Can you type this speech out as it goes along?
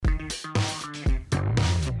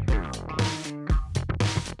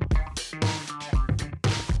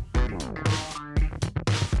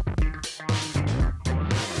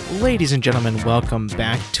Ladies and gentlemen, welcome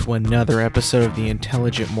back to another episode of The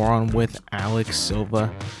Intelligent Moron with Alex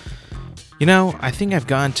Silva. You know, I think I've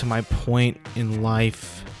gotten to my point in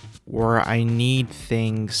life where I need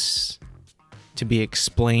things to be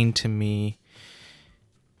explained to me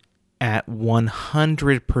at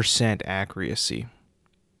 100% accuracy.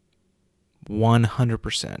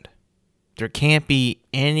 100%. There can't be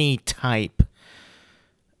any type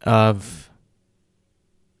of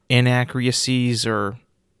inaccuracies or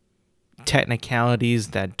technicalities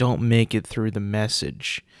that don't make it through the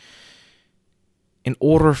message. In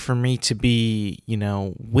order for me to be,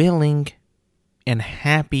 willing and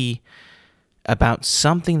happy about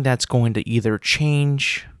something that's going to either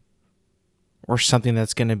change or something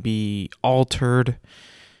that's going to be altered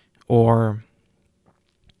or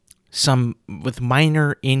some with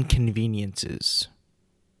minor inconveniences.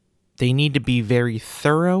 They need to be very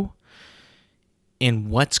thorough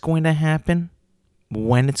in what's going to happen,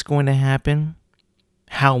 when it's going to happen,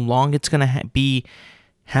 how long it's going to be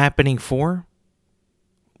happening for,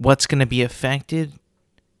 what's going to be affected,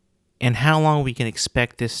 and how long we can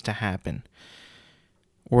expect this to happen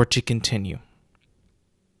or to continue.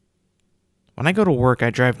 When I go to work, I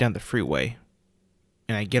drive down the freeway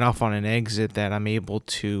and I get off on an exit that I'm able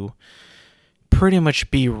to pretty much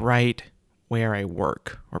be right where I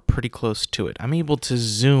work or pretty close to it. I'm able to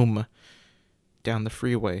zoom down the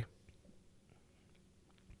freeway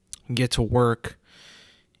and get to work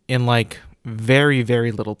in very,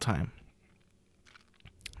 very little time.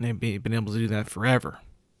 And I've been able to do that forever,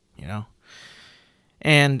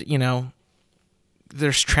 And,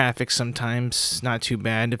 there's traffic sometimes, not too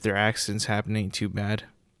bad. If there are accidents happening, too bad.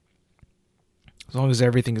 As long as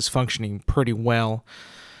everything is functioning pretty well,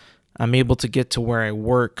 I'm able to get to where I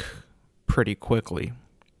work pretty quickly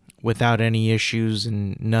without any issues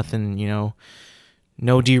and nothing, no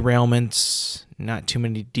derailments, not too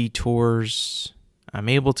many detours. I'm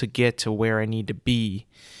able to get to where I need to be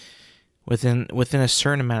within a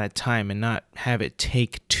certain amount of time and not have it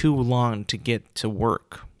take too long to get to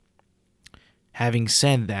work. Having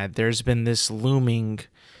said that, there's been this looming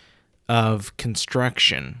of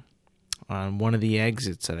construction on one of the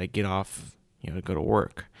exits that I get off, to go to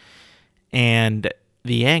work. And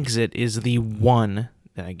the exit is the one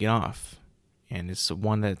that I get off. And it's the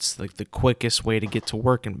one that's like the quickest way to get to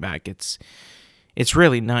work and back. It's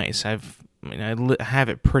really nice. I have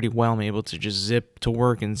it pretty well. I'm able to just zip to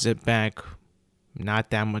work and zip back. Not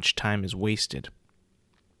that much time is wasted.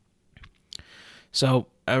 So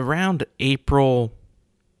around April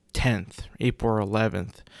 10th, April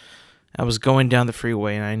 11th, I was going down the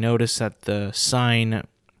freeway and I noticed that the sign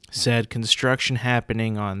said construction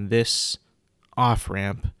happening on this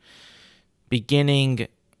off-ramp beginning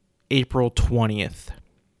April 20th.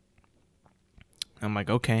 I'm like,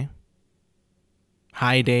 okay.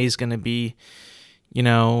 High day is going to be,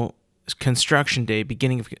 construction day,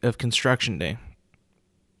 beginning of construction day.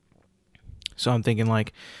 So I'm thinking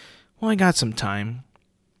I got some time,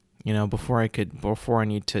 before I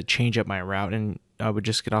need to change up my route, and I would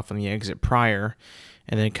just get off on the exit prior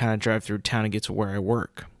and then kind of drive through town and get to where I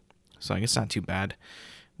work. So I guess not too bad.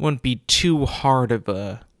 Wouldn't be too hard of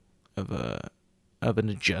an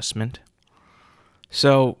adjustment.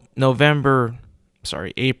 So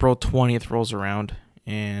April 20th rolls around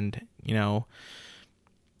and,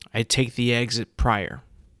 I take the exit prior.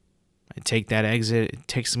 I take that exit. It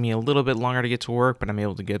takes me a little bit longer to get to work, but I'm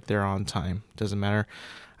able to get there on time. Doesn't matter.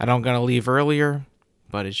 I don't gotta leave earlier,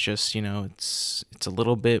 but it's just, it's a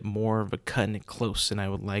little bit more of a cutting it close than I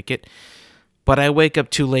would like it. But I wake up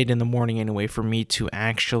too late in the morning anyway for me to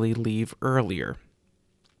actually leave earlier.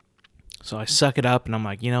 So I suck it up and I'm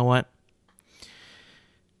like, you know what?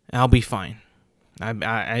 I'll be fine.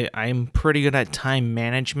 I'm pretty good at time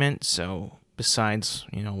management, so besides,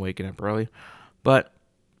 waking up early, but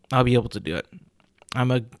I'll be able to do it.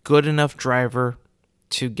 I'm a good enough driver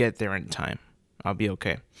to get there in time. I'll be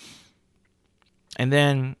okay. And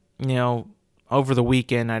then, over the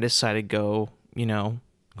weekend, I decided to go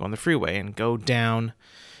on the freeway and go down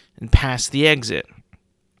and past the exit.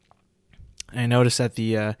 And I noticed that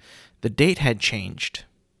the date had changed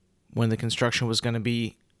when the construction was going to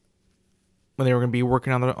be, when they were going to be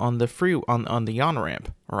working on the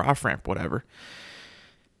on-ramp or off-ramp, whatever,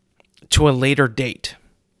 to a later date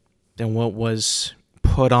than what was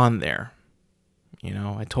put on there.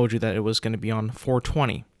 I told you that it was going to be on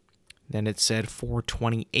 4/20. Then it said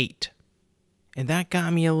 4/28. And that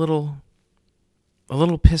got me a little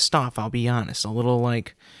pissed off, I'll be honest. A little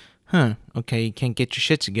okay, you can't get your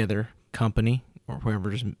shit together, company, or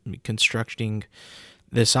whoever's constructing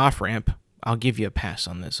this off-ramp. I'll give you a pass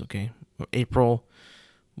on this, okay? April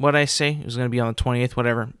what I say? It was going to be on the 20th,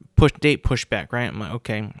 whatever. Date pushed back, right? I'm like,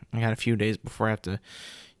 okay, I got a few days before I have to,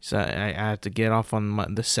 so I have to get off on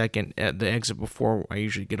the exit before I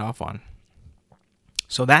usually get off on.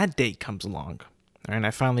 So that date comes along, and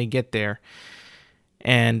I finally get there,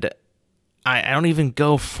 and I don't even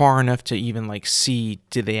go far enough to even like see,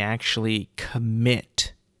 did they actually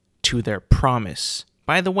commit to their promise?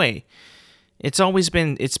 By the way, it's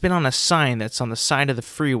been on a sign that's on the side of the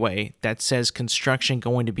freeway that says construction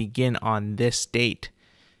going to begin on this date.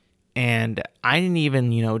 And I didn't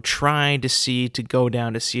even, try to go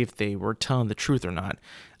down to see if they were telling the truth or not.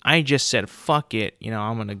 I just said, fuck it,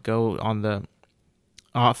 I'm going to go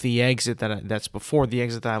off the exit that's before the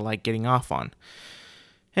exit that I like getting off on.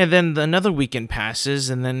 And then another weekend passes,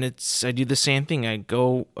 and then I do the same thing. I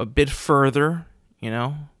go a bit further,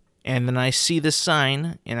 and then I see the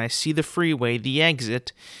sign, and I see the freeway, the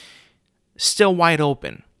exit, still wide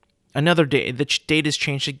open. Another day, the date is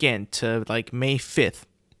changed again to like May 5th,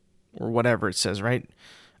 or whatever it says, right?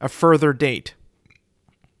 A further date.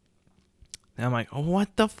 And I'm like, oh,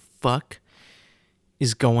 what the fuck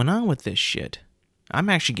is going on with this shit? I'm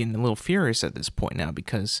actually getting a little furious at this point now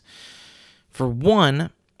because, for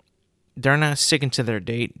one, they're not sticking to their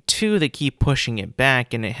date. Two, they keep pushing it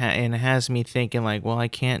back, and it has me thinking like, well, I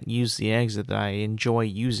can't use the exit that I enjoy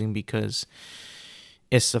using because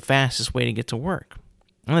it's the fastest way to get to work.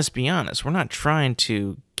 And let's be honest, we're not trying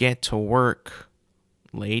to get to work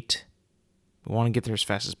late. We want to get there as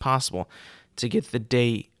fast as possible to get the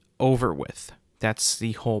day over with. That's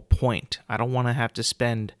the whole point. I don't want to have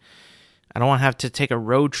to take a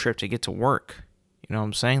road trip to get to work. You know what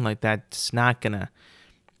I'm saying? Like that's not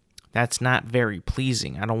very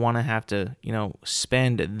pleasing. I don't want to have to,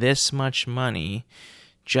 spend this much money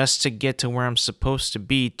just to get to where I'm supposed to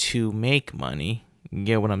be to make money. You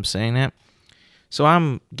get what I'm saying at? So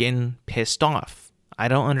I'm getting pissed off. I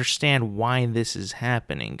don't understand why this is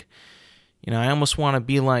happening. I almost want to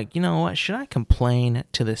be like, you know what? Should I complain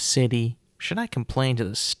to the city? Should I complain to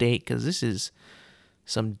the state? Because this is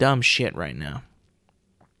some dumb shit right now.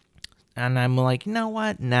 And I'm like, you know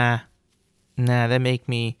what? Nah, that make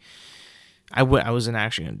me... I wasn't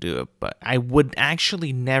actually going to do it, but I would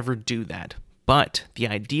actually never do that. But the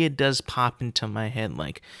idea does pop into my head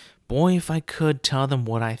like, boy, if I could tell them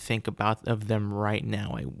what I think of them right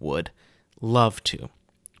now, I would love to.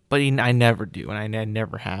 But I never do, and I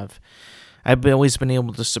never have. I've always been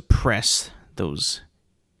able to suppress those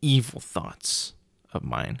evil thoughts of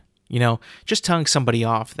mine. Just telling somebody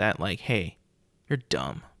off that like, hey, you're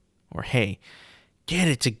dumb. Or hey, get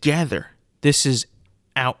it together. This is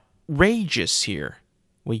outrageous here,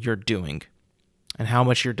 what you're doing. And how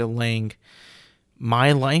much you're delaying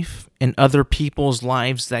my life and other people's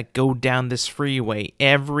lives that go down this freeway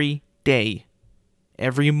every day,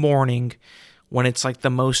 every morning when it's like the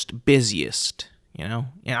most busiest, And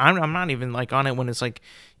I'm not even like on it when it's like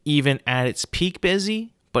even at its peak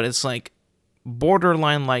busy, but it's like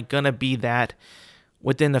borderline like gonna be that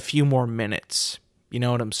within a few more minutes. You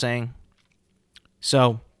know what I'm saying?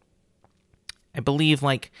 So I believe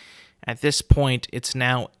like at this point it's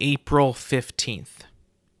now April 15th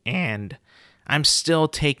and I'm still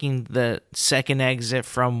taking the second exit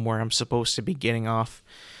from where I'm supposed to be getting off,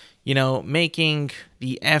 making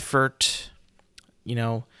the effort,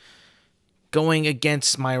 going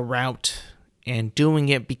against my route and doing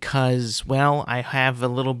it because, well, I have a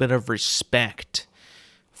little bit of respect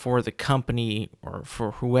for the company or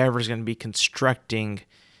for whoever's going to be constructing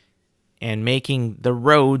and making the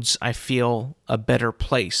roads, I feel, a better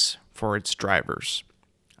place for its drivers.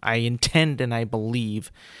 I intend and I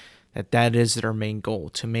believe that is their main goal,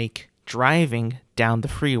 to make driving down the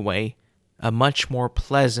freeway a much more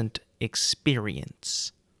pleasant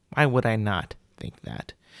experience. Why would I not think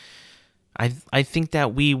that? I think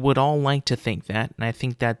that we would all like to think that, and I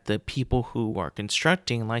think that the people who are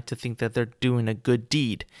constructing like to think that they're doing a good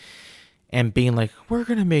deed and being like, we're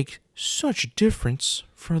going to make such a difference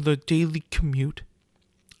for the daily commute.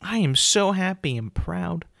 I am so happy and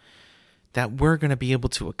proud that we're going to be able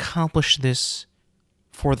to accomplish this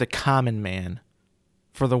for the common man,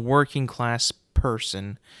 for the working class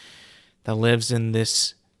person that lives in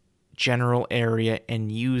this general area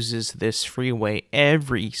and uses this freeway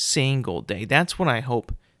every single day. That's what I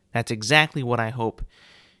hope. That's exactly what I hope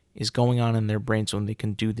is going on in their brains when they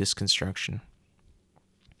can do this construction.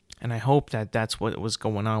 And I hope that that's what was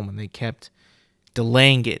going on when they kept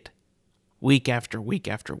delaying it week after week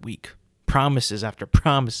after week. Promises after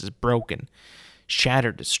promises broken,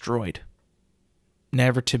 shattered, destroyed.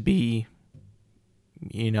 Never to be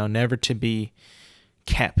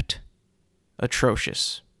kept.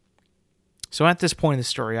 Atrocious. So at this point in the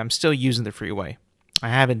story, I'm still using the freeway. I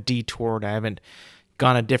haven't detoured. I haven't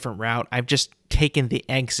gone a different route. I've just taken the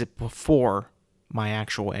exit before my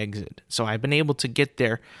actual exit. So I've been able to get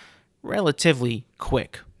there relatively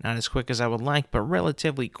quick. Not as quick as I would like, but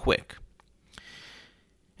relatively quick.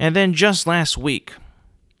 And then just last week,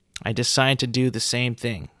 I decided to do the same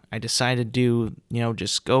thing. I decided to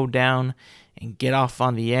just go down and get off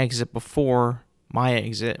on the exit before my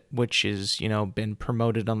exit, which is, been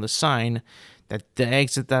promoted on the sign that the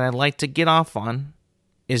exit that I'd like to get off on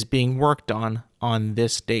is being worked on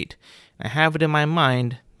this date. I have it in my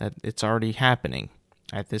mind that it's already happening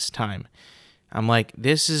at this time. I'm like,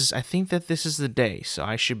 I think that this is the day, so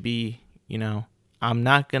I should be, I'm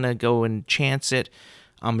not going to go and chance it.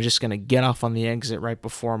 I'm just going to get off on the exit right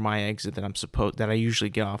before my exit that I usually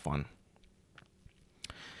get off on.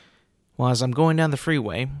 Well, as I'm going down the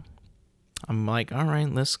freeway, I'm like, all right,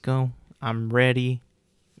 let's go. I'm ready.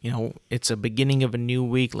 It's a beginning of a new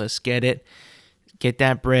week. Let's get it. Get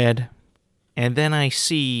that bread. And then I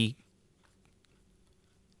see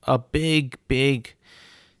a big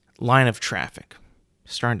line of traffic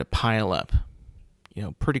starting to pile up,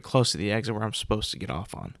 pretty close to the exit where I'm supposed to get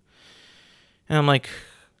off on. And I'm like,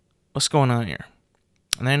 what's going on here?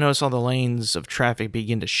 And I notice all the lanes of traffic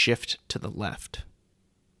begin to shift to the left.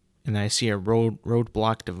 And I see a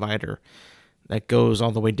roadblock divider that goes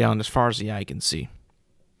all the way down as far as the eye can see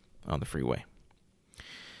on the freeway.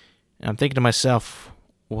 And I'm thinking to myself,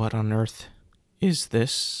 what on earth is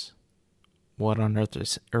this? What on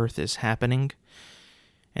earth is happening?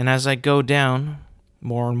 And as I go down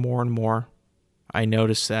more and more and more, I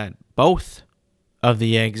notice that both of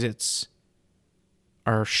the exits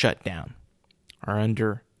are shut down, are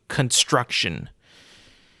under construction.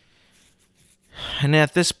 And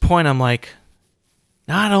at this point, I'm like,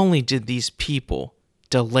 not only did these people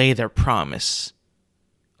delay their promise,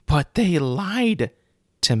 but they lied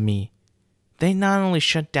to me. They not only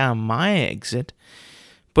shut down my exit,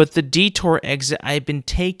 but the detour exit I've been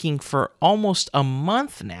taking for almost a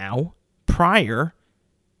month now, prior,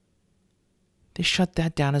 they shut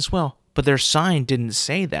that down as well. But their sign didn't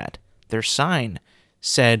say that. Their sign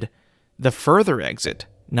said the further exit,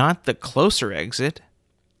 not the closer exit.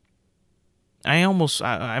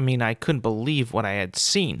 I couldn't believe what I had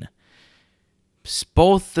seen.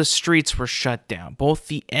 Both the streets were shut down. Both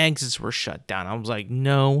the exits were shut down. I was like,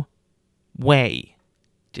 no way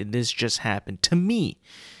did this just happen to me.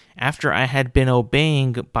 After I had been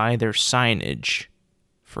obeying by their signage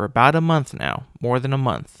for about a month now, more than a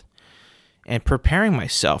month, and preparing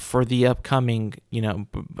myself for the upcoming,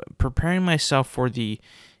 preparing myself for the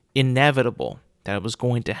inevitable that was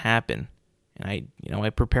going to happen. And I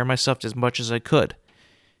prepared myself as much as I could.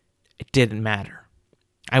 It didn't matter.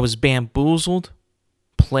 I was bamboozled,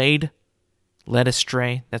 played, led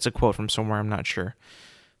astray. That's a quote from somewhere, I'm not sure.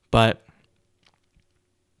 But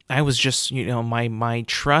I was just, my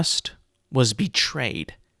trust was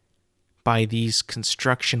betrayed by these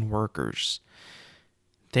construction workers.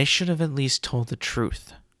 They should have at least told the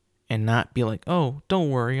truth and not be like, oh, don't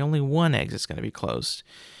worry, only one exit's going to be closed.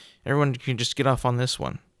 Everyone can just get off on this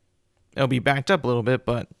one. It'll be backed up a little bit,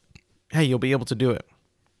 but hey, you'll be able to do it.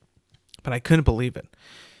 But I couldn't believe it.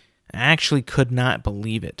 I actually could not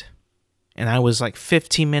believe it. And I was like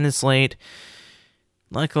 15 minutes late.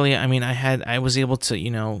 Luckily, I was able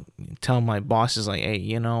to, tell my bosses like,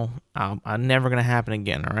 hey, I'm never going to happen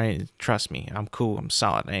again, all right? Trust me, I'm cool, I'm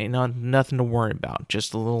solid. I ain't nothing to worry about,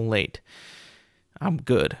 just a little late. I'm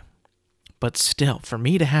good. But still, for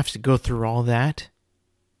me to have to go through all that,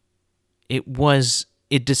 it was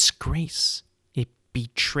a disgrace. It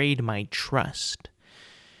betrayed my trust.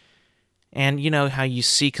 And you know how you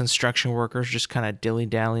see construction workers just kind of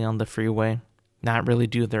dilly-dally on the freeway, not really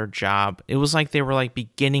do their job. It was like they were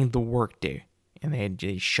beginning the workday, and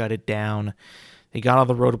they shut it down. They got all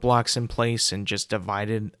the roadblocks in place and just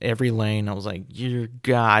divided every lane. I was like, you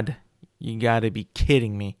got to be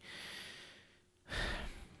kidding me.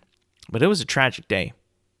 But it was a tragic day.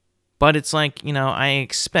 But it's like, I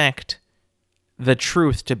expect the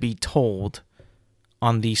truth to be told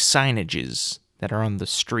on the signages that are on the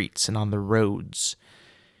streets and on the roads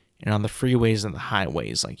and on the freeways and the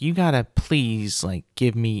highways. You gotta please,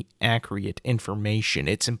 give me accurate information.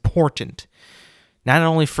 It's important. Not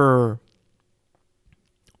only for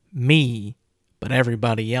me, but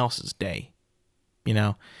everybody else's day.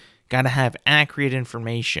 Gotta have accurate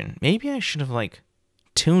information. Maybe I should have,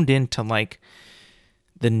 tuned into,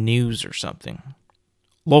 the news or something.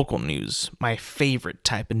 Local news, my favorite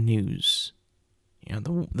type of news.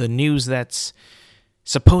 The news that's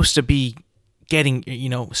supposed to be getting,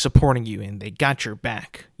 supporting you, and they got your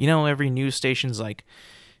back. Every news station's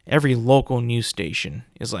every local news station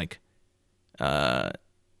is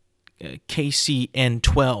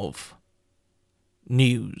KCN12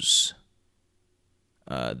 News,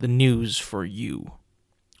 the news for you,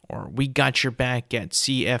 or We Got Your Back at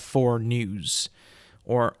CF4 News,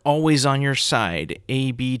 or Always on Your Side,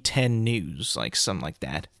 AB10 News, like something like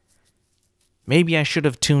that. Maybe I should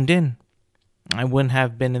have tuned in. I wouldn't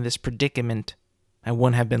have been in this predicament. I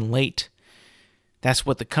wouldn't have been late. That's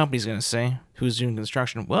what the company's going to say, who's doing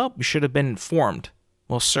construction. Well, you should have been informed.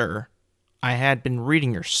 Well, sir, I had been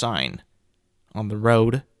reading your sign on the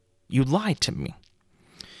road. You lied to me.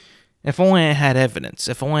 If only I had evidence.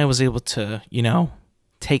 If only I was able to,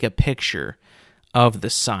 take a picture of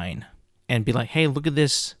the sign and be like, hey, look at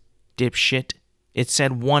this, dipshit. It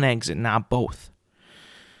said one exit, not both.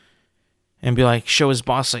 And be like, show his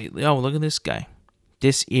boss, like, oh, look at this guy.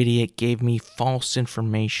 This idiot gave me false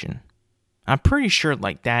information. I'm pretty sure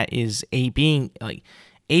like that is being like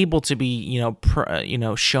able to be,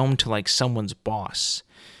 shown to like someone's boss,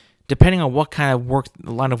 depending on what kind of work,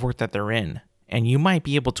 the line of work that they're in. And you might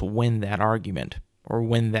be able to win that argument or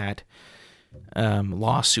win that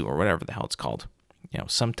lawsuit or whatever the hell it's called.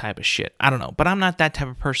 Some type of shit. I don't know, but I'm not that type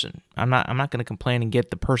of person. I'm not going to complain and get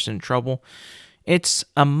the person in trouble. It's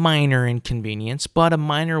a minor inconvenience, but a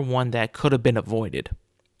minor one that could have been avoided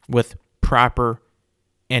with proper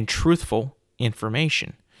and truthful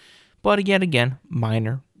information. But yet again,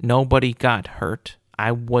 minor. Nobody got hurt.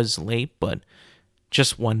 I was late, but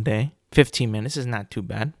just one day. 15 minutes is not too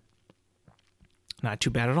bad. Not too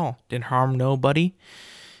bad at all. Didn't harm nobody.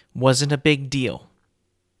 Wasn't a big deal.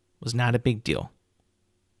 Was not a big deal.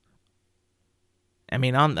 I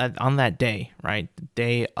mean, on that day, right? The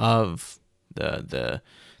day of the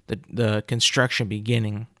construction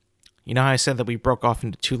beginning. You know how I said that we broke off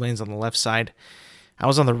into two lanes on the left side? I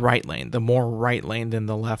was on the right lane, the more right lane than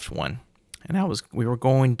the left one. And we were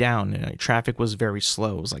going down, and traffic was very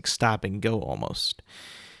slow. It was like stop and go almost.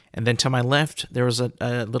 And then to my left, there was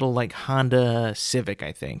a little like Honda Civic,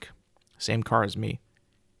 I think. Same car as me.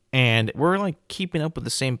 And we're like keeping up with the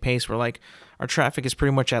same pace. We're like, our traffic is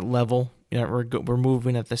pretty much at level. We're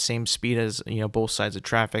moving at the same speed as, both sides of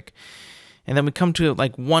traffic. And then we come to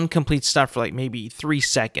like one complete stop for like maybe 3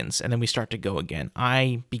 seconds, and then we start to go again.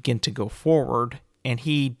 I begin to go forward, and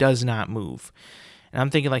he does not move. And I'm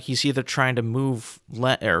thinking like he's either trying to move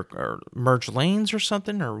or merge lanes or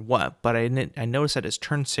something or what. But I noticed that his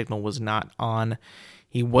turn signal was not on.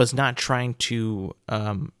 He was not trying to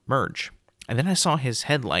merge. And then I saw his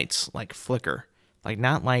headlights like flicker, like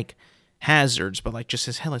not like hazards, but like just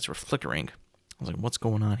his headlights were flickering. I was like, what's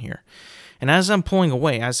going on here? And as I'm pulling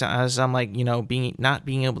away, as I'm like, not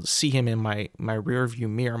being able to see him in my rear view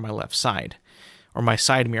mirror on my left side, or my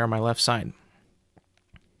side mirror on my left side,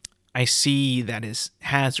 I see that his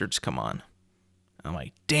hazards come on. I'm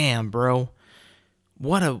like, damn, bro.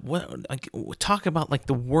 Talk about like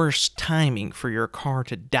the worst timing for your car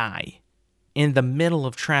to die in the middle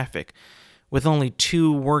of traffic with only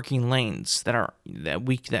 2 working lanes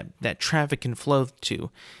that traffic can flow to,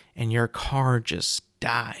 and your car just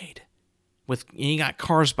died. You got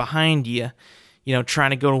cars behind you, trying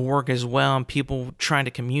to go to work as well, and people trying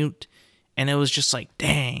to commute, and it was just like,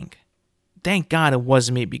 dang. Thank God it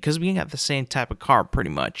wasn't me, because we got the same type of car pretty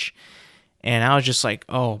much. And I was just like,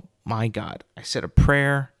 oh my God. I said a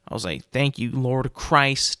prayer. I was like, thank you, Lord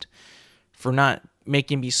Christ, for not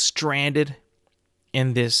making me stranded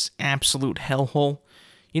in this absolute hellhole.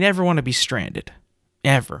 You never want to be stranded,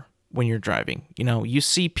 ever, when you're driving. You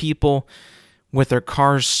see people with their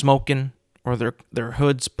cars smoking or their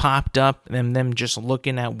hoods popped up and them just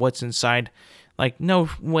looking at what's inside. Like, no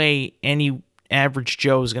way any average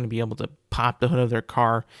Joe is going to be able to pop the hood of their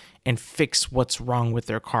car and fix what's wrong with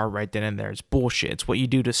their car right then and there. It's bullshit. It's what you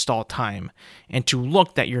do to stall time and to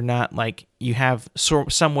look that you're not like you have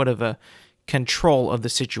somewhat of a control of the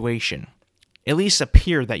situation. At least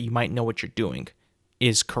appear that you might know what you're doing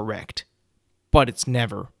is correct, but it's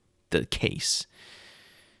never the case.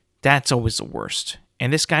 That's always the worst.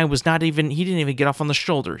 And this guy he didn't even get off on the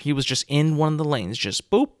shoulder. He was just in one of the lanes, just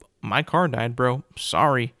boop, my car died, bro.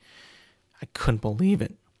 Sorry. I couldn't believe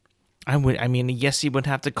it. Yes, he would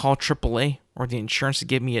have to call AAA or the insurance to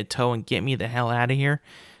give me a tow and get me the hell out of here,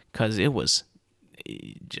 because it was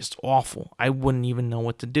just awful. I wouldn't even know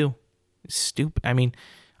what to do. It's stupid.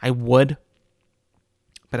 I would,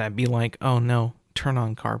 but I'd be like, oh no, turn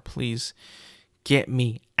on car, please. Get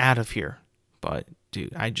me out of here. But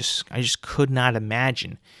dude, I just could not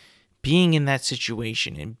imagine being in that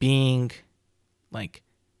situation and being like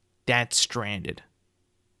that stranded.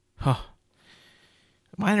 Huh.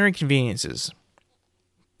 Minor inconveniences.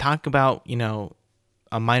 Talk about,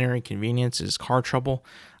 a minor inconvenience is car trouble.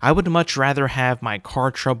 I would much rather have my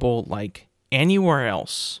car trouble like anywhere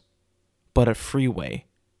else but a freeway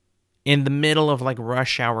in the middle of like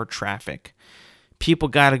rush hour traffic. People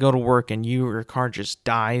got to go to work and your car just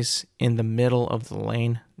dies in the middle of the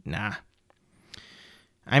lane. Nah.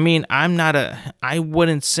 I mean, I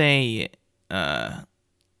wouldn't say,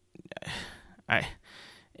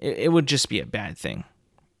 it would just be a bad thing.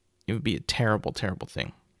 It would be a terrible, terrible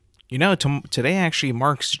thing. You know, today actually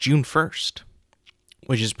marks June 1st,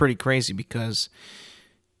 which is pretty crazy because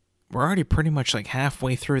we're already pretty much like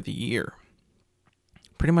halfway through the year.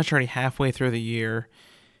 Pretty much already halfway through the year.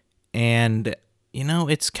 And, you know,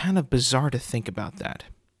 it's kind of bizarre to think about that.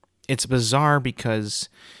 It's bizarre because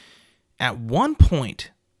at one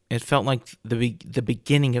point, it felt like the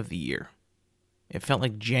beginning of the year. It felt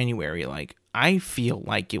like January. Like, I feel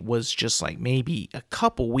like it was just like maybe a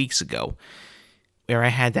couple weeks ago where I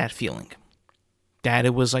had that feeling. That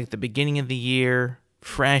it was like the beginning of the year,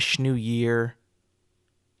 fresh new year.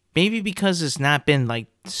 Maybe because it's not been like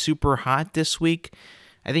super hot this week.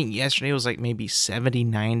 I think yesterday was like maybe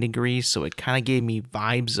 79 degrees, so it kind of gave me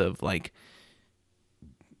vibes of like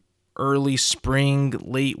early spring,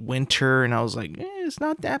 late winter, and I was like, it's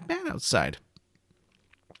not that bad outside.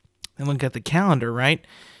 And look at the calendar, right?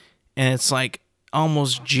 And it's like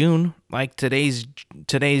almost June, like today's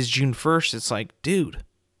June 1st. It's like, dude,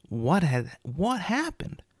 what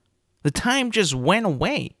happened? The time just went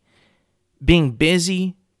away. Being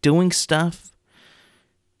busy, doing stuff,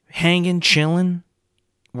 hanging, chilling,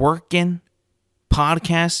 working,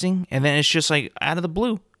 podcasting, and then it's just like out of the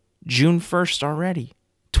blue, June 1st already,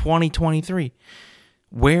 2023.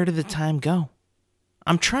 Where did the time go?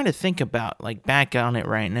 I'm trying to think about, like, back on it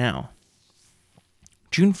right now.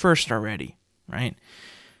 June 1st already, right?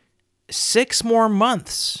 6 more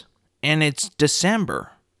months, and it's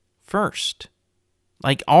December 1st.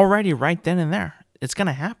 Like, already right then and there. It's going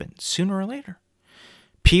to happen sooner or later.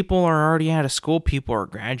 People are already out of school. People are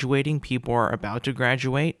graduating. People are about to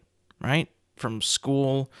graduate, right? From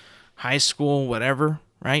school, high school, whatever,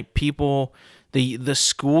 right? People, the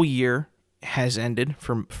school year has ended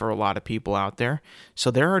for a lot of people out there. So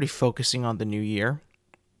they're already focusing on the new year.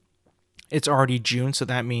 It's already June, so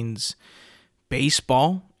that means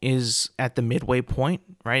baseball is at the midway point,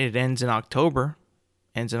 right? It ends in October.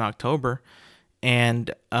 And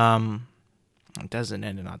it doesn't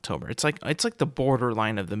end in October. It's like the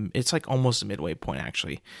borderline of it's like almost the midway point,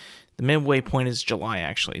 actually. The midway point is July,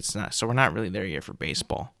 actually. It's not, so we're not really there yet for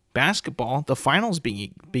baseball. Basketball, the finals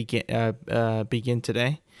begin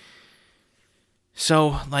today.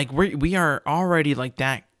 So like we are already like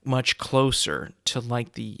that much closer to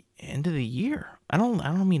like the end of the year. I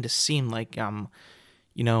don't mean to seem like I'm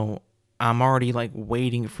already like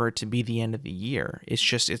waiting for it to be the end of the year. It's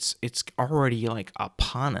just it's already like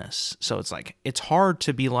upon us. So it's like it's hard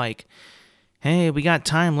to be like, hey, we got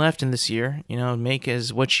time left in this year. Make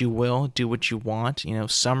as what you will, do what you want.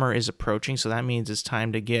 Summer is approaching, so that means it's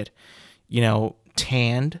time to get,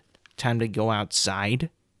 tanned. Time to go outside.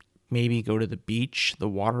 Maybe go to the beach, the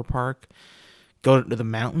water park, go to the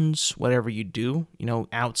mountains, whatever you do.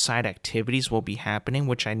 Outside activities will be happening,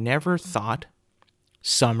 which I never thought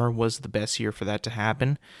summer was the best year for that to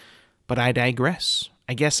happen. But I digress.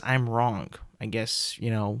 I guess I'm wrong. I guess,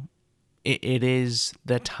 it is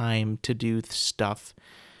the time to do stuff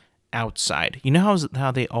outside. You know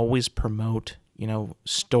how they always promote,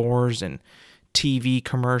 stores and TV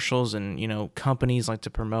commercials and, companies like to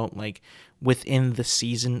promote like within the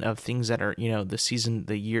season of things that are, the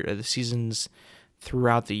seasons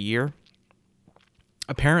throughout the year.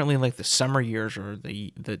 Apparently, like the summer years are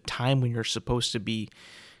the time when you're supposed to be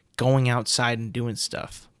going outside and doing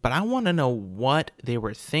stuff. But I want to know what they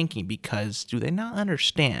were thinking, because do they not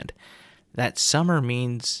understand that summer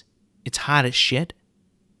means it's hot as shit?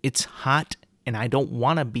 It's hot, and I don't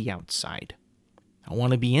want to be outside. I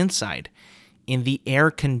want to be inside in the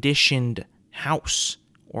air-conditioned house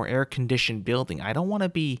or air-conditioned building. I don't want to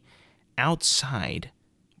be outside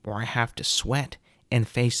where I have to sweat and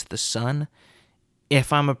face the sun.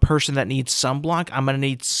 If I'm a person that needs sunblock, I'm going to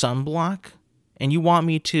need sunblock. And you want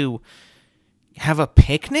me to have a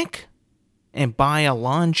picnic and buy a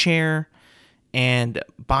lawn chair and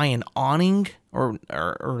buy an awning or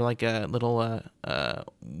like a little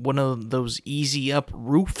one of those easy up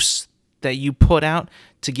roofs that you put out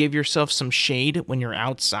to give yourself some shade when you're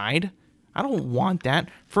outside? I don't want that.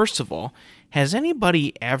 First of all, has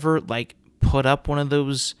anybody ever like put up one of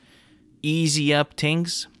those easy up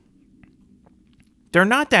things? They're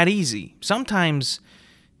not that easy. Sometimes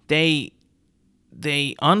they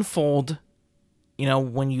unfold,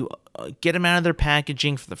 when you get them out of their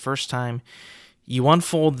packaging for the first time, you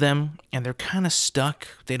unfold them and they're kind of stuck.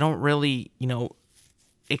 They don't really,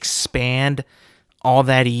 expand all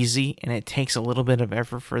that easy, and it takes a little bit of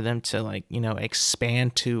effort for them to like,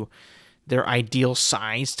 expand to their ideal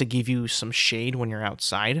size to give you some shade when you're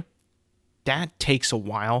outside. That takes a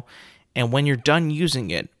while. And when you're done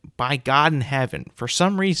using it, by God in heaven, for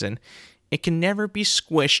some reason, it can never be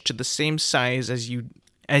squished to the same size as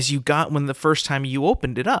you got when the first time you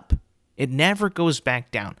opened it up. It never goes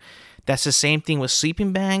back down. That's the same thing with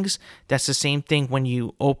sleeping bags. That's the same thing when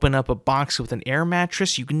you open up a box with an air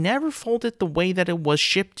mattress. You can never fold it the way that it was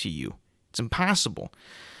shipped to you. It's impossible.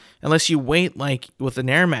 Unless you wait, like with an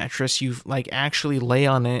air mattress, you like actually lay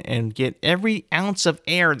on it and get every ounce of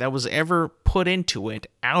air that was ever put into it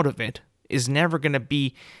out of it is never going to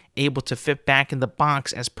be able to fit back in the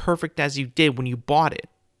box as perfect as you did when you bought it.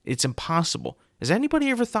 It's impossible. Has anybody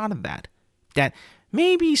ever thought of that? That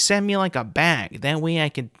maybe send me like a bag. That way I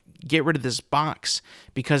can get rid of this box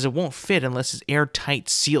because it won't fit unless it's airtight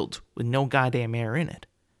sealed with no goddamn air in it.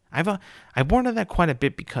 I've wondered that quite a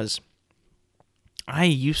bit because I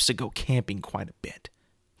used to go camping quite a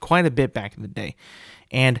bit back in the day.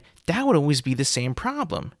 And that would always be the same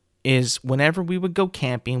problem, is whenever we would go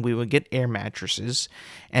camping, we would get air mattresses,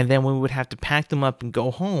 and then we would have to pack them up and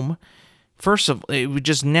go home. First of all, it would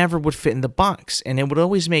just never would fit in the box, and it would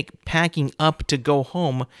always make packing up to go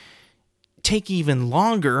home take even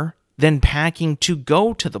longer than packing to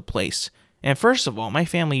go to the place. And first of all, my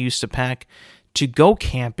family used to pack to go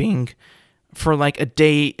camping for like a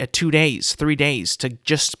day, 2 days, 3 days to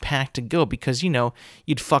just pack to go because,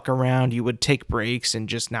 you'd fuck around, you would take breaks and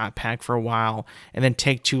just not pack for a while and then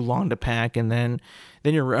take too long to pack. And then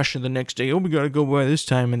you're rushing the next day. Oh, we got to go by this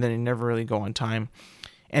time. And then you never really go on time.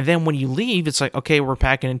 And then when you leave, it's like, okay, we're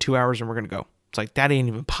packing in 2 hours and we're going to go. It's like, that ain't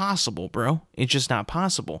even possible, bro. It's just not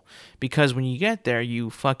possible. Because when you get there, you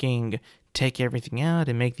fucking take everything out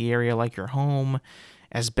and make the area like your home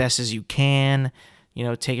as best as you can.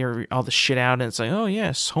 Take all the shit out, and it's like, oh,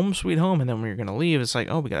 yes, home sweet home. And then when you're going to leave, it's like,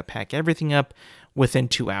 oh, we got to pack everything up within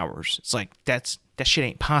 2 hours. It's like, that shit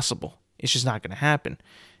ain't possible. It's just not going to happen.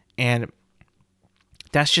 And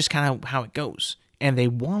that's just kind of how it goes. And they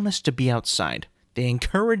want us to be outside. They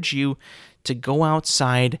encourage you to go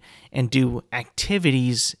outside and do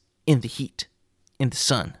activities in the heat, in the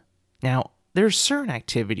sun. Now, there's certain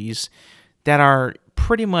activities that are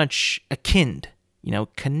pretty much akin,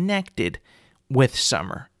 connected with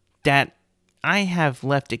summer that I have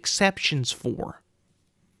left exceptions for.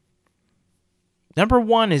 Number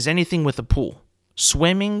one is anything with a pool.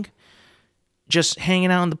 Swimming, just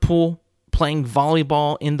hanging out in the pool, playing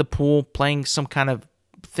volleyball in the pool, playing some kind of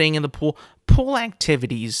thing in the pool. Pool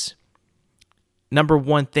activities, number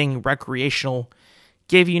one thing, recreational,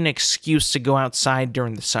 give you an excuse to go outside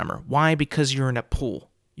during the summer. Why? Because you're in a pool.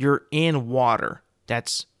 You're in water.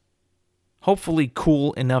 That's hopefully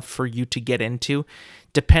cool enough for you to get into,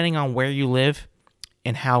 depending on where you live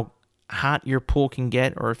and how hot your pool can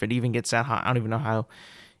get, or if it even gets that hot. I don't even know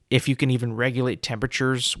if you can even regulate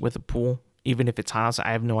temperatures with a pool, even if it's hot.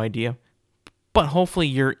 I have no idea. But hopefully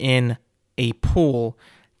you're in a pool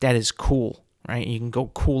that is cool, right? You can go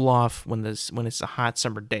cool off when it's a hot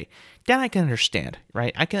summer day. That I can understand,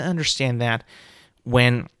 right? I can understand that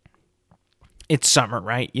when it's summer,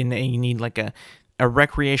 right? You need like a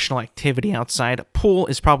recreational activity outside. A pool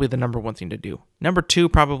is probably the number one thing to do. Number two,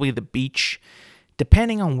 probably the beach.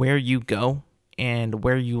 Depending on where you go and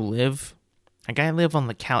where you live. Like I live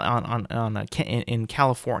in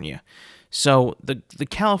California. So the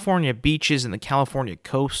California beaches and the California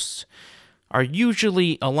coasts are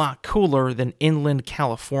usually a lot cooler than inland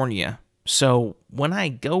California. So when I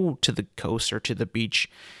go to the coast or to the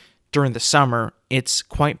beach during the summer, it's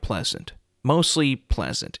quite pleasant. Mostly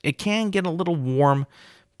pleasant. It can get a little warm,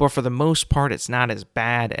 but for the most part, it's not as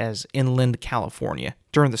bad as inland California,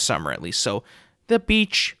 during the summer at least. So the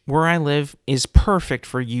beach where I live is perfect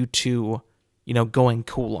for you to, go and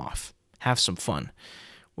cool off, have some fun.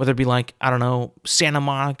 Whether it be like, I don't know, Santa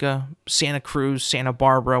Monica, Santa Cruz, Santa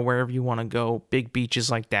Barbara, wherever you want to go, big beaches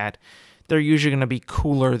like that, they're usually going to be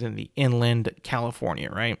cooler than the inland California,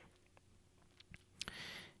 right?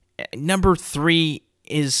 Number three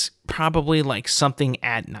is probably like something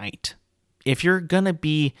at night. If you're going to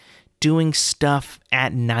be doing stuff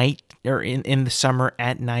at night or in the summer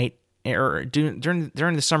at night or during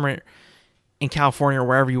the summer in California or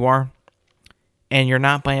wherever you are, and you're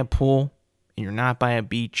not by a pool and you're not by a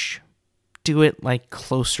beach, do it like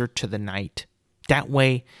closer to the night. That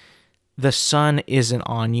way the sun isn't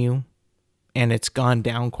on you and it's gone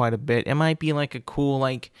down quite a bit. It might be like a cool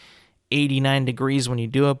like 89 degrees when you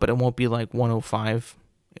do it, but it won't be like 105.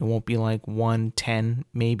 It won't be like 110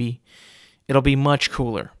 maybe. It'll be much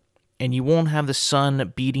cooler. and you won't have the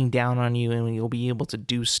sun beating down on you, and you'll be able to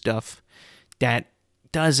do stuff that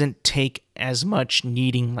doesn't take as much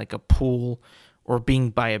needing like a pool or being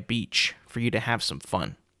by a beach for you to have some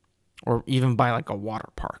fun, or even by like a water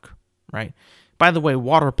park, right? By the way,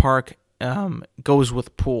 water park goes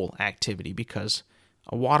with pool activity, because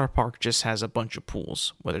a water park just has a bunch of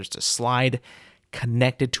pools, whether it's a slide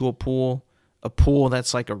connected to a pool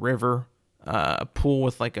that's like a river, a pool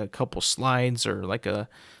with like a couple slides, or like a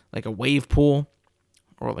wave pool,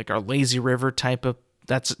 or like our lazy river type of,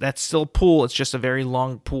 that's still a pool. It's just a very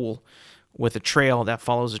long pool with a trail that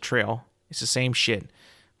follows a trail. It's the same shit,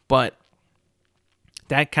 but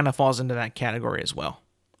that kind of falls into that category as well.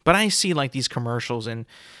 But I see like these commercials and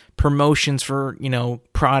promotions for,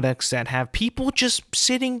 products that have people just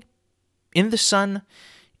sitting in the sun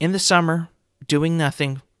in the summer doing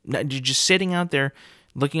nothing, just sitting out there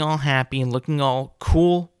looking all happy and looking all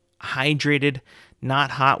cool, hydrated,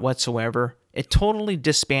 not hot whatsoever. It totally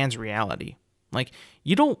disbands reality. Like,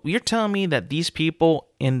 you're telling me that these people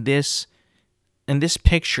in this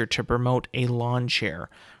picture to promote a lawn chair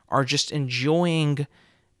are just enjoying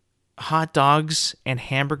hot dogs and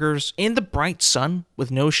hamburgers in the bright sun with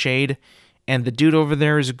no shade, and the dude over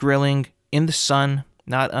there is grilling in the sun,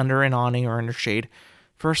 not under an awning or under shade.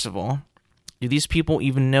 First of all, do these people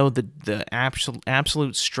even know the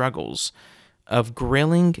absolute struggles of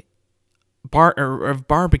grilling of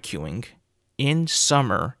barbecuing in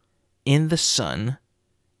summer in the sun?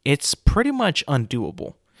 It's pretty much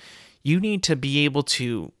undoable. You need to be able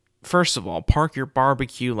to, first of all, park your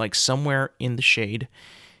barbecue like somewhere in the shade,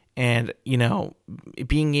 and,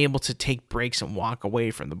 being able to take breaks and walk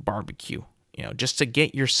away from the barbecue, just to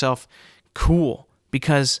get yourself cool.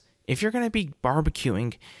 Because if you're going to be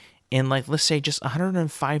barbecuing in, like, let's say just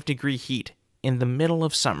 105 degree heat in the middle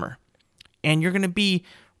of summer, and you're going to be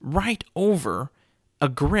right over a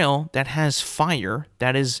grill that has fire,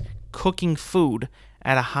 that is cooking food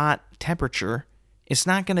at a hot temperature, it's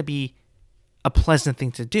not going to be a pleasant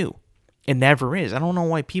thing to do. It never is. I don't know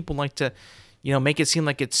why people like to, make it seem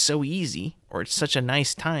like it's so easy or it's such a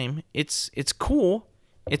nice time. It's cool.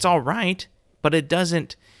 It's all right, but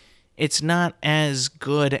it's not as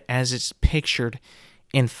good as it's pictured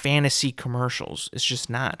in fantasy commercials. It's just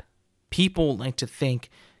not.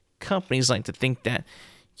 Companies like to think that,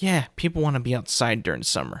 yeah, people want to be outside during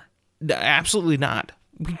summer. Absolutely not.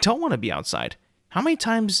 We don't want to be outside. How many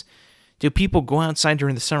times do people go outside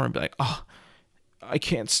during the summer and be like, oh, I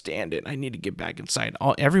can't stand it, I need to get back inside?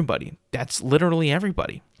 Everybody. That's literally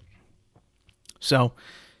everybody. So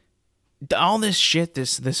all this shit,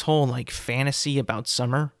 this whole like fantasy about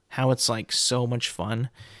summer, how it's like so much fun,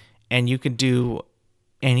 and you can do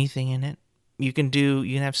anything in it. You can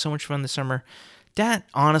have so much fun in the summer. That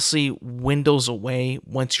honestly dwindles away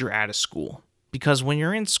once you're out of school. Because when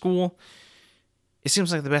you're in school, it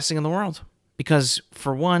seems like the best thing in the world. Because,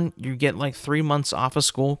 for one, you get like 3 months off of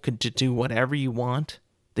school to do whatever you want.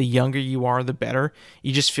 The younger you are, the better.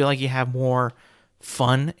 You just feel like you have more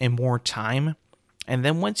fun and more time. And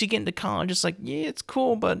then once you get into college, it's like, yeah, it's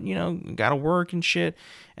cool, but, gotta work and shit.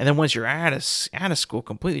 And then once you're out of school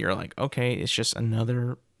completely, you're like, okay, it's just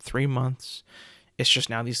another 3 months. It's just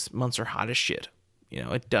now these months are hot as shit.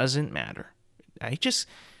 It doesn't matter. I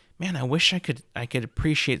wish I could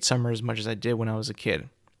appreciate summer as much as I did when I was a kid.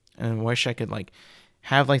 And I wish I could like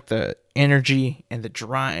have like the energy and the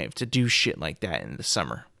drive to do shit like that in the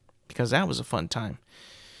summer, because that was a fun time.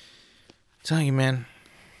 I'm telling you, man,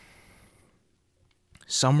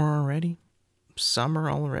 summer already,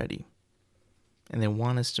 and they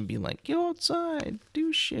want us to be like, go outside,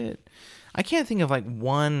 do shit. I can't think of like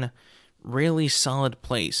one really solid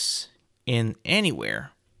place in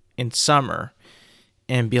anywhere in summer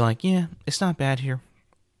and be like, yeah, it's not bad here.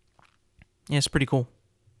 Yeah, it's pretty cool.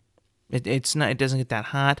 It doesn't get that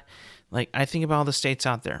hot. Like, I think about all the states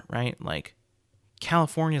out there, right? Like,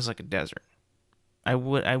 California is like a desert. I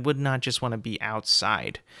would not just want to be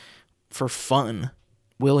outside for fun,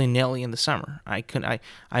 willy-nilly in the summer.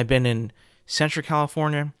 I've been in Central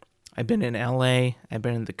California. I've been in LA. I've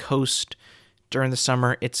been in the coast during the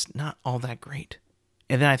summer. It's not all that great.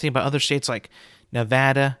 And then I think about other states like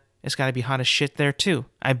Nevada. It's got to be hot as shit there too.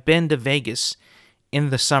 I've been to Vegas in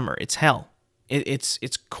the summer. It's hell. It's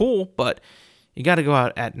cool, but you got to go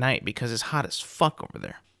out at night because it's hot as fuck over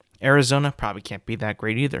there. Arizona probably can't be that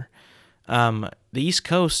great either. The East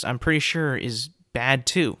Coast, I'm pretty sure, is bad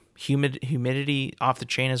too. Humidity off the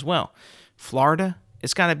chain as well. Florida,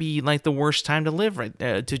 it's got to be like the worst time to live right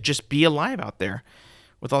there, to just be alive out there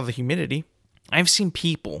with all the humidity. I've seen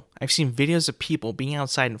videos of people being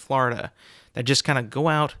outside in Florida that just kind of go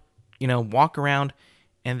out, walk around,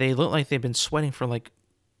 and they look like they've been sweating for like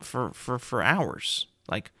for hours.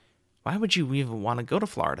 Like, why would you even want to go to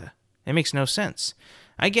Florida? It makes no sense.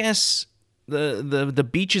 I guess the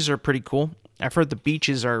beaches are pretty cool. I've heard the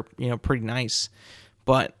beaches are, pretty nice.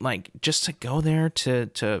 But like, just to go there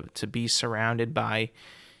to be surrounded by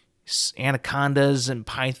anacondas and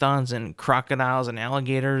pythons and crocodiles and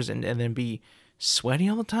alligators and then be sweaty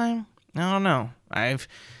all the time, I don't know.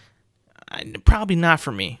 Probably not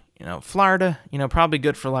for me. Florida, probably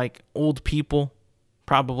good for like old people.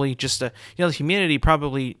 Probably just the humidity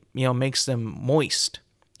probably makes them moist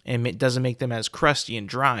and it doesn't make them as crusty and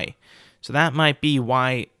dry. So that might be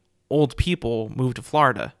why old people move to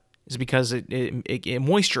Florida, is because it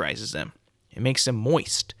moisturizes them. It makes them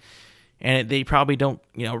moist. And they probably don't,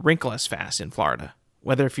 wrinkle as fast in Florida.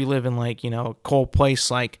 Whether if you live in like, a cold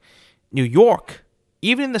place like New York,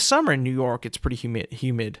 even in the summer in New York, it's pretty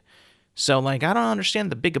humid. So like, I don't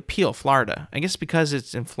understand the big appeal of Florida. I guess because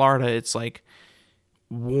it's in Florida, it's like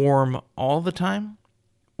warm all the time.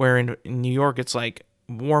 Where in New York, it's like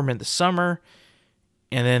warm in the summer.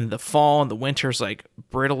 And then the fall and the winter is like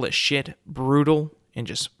brittle as shit, brutal and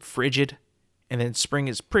just frigid. And then spring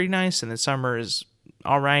is pretty nice. And then summer is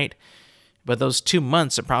all right. But those 2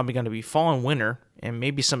 months are probably going to be fall and winter, and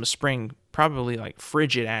maybe some spring, probably like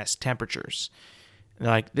frigid ass temperatures. And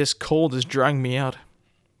like, this cold is drying me out.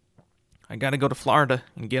 I got to go to Florida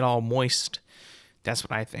and get all moist. That's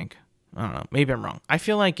what I think. I don't know. Maybe I'm wrong. I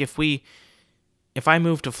feel like if I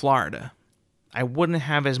moved to Florida, I wouldn't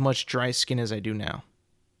have as much dry skin as I do now.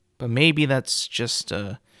 But maybe that's just,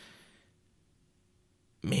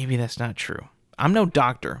 maybe that's not true. I'm no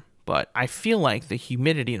doctor, but I feel like the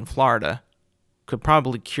humidity in Florida could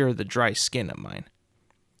probably cure the dry skin of mine.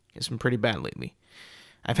 It's been pretty bad lately.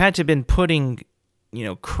 I've had to been putting,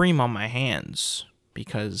 cream on my hands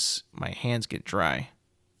because my hands get dry.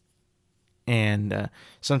 And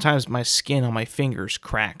sometimes my skin on my fingers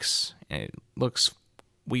cracks and it looks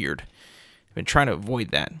weird. I've been trying to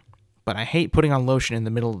avoid that. But I hate putting on lotion in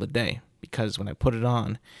the middle of the day because when I put it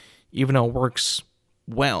on, even though it works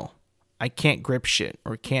well, I can't grip shit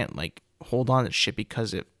or can't like hold on to shit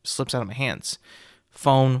because it slips out of my hands.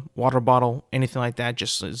 Phone, water bottle, anything like that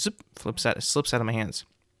just slips out of my hands.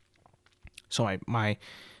 So my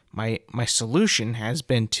solution has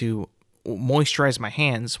been to moisturize my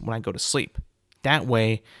hands when I go to sleep. That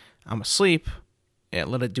way, I'm asleep.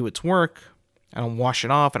 Let it do its work. I don't wash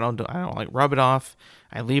it off. I don't like rub it off.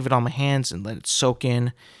 I leave it on my hands and let it soak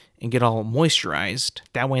in and get all moisturized.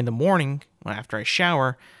 That way, in the morning, after I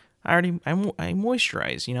shower, I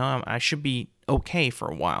moisturize. I should be okay for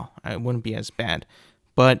a while. I wouldn't be as bad.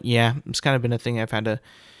 But yeah, it's kind of been a thing I've had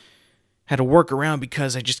to work around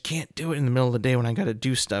because I just can't do it in the middle of the day when I got to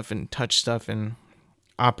do stuff and touch stuff and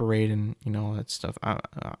operate and all that stuff.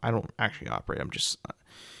 I don't actually operate. I'm just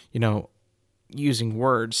using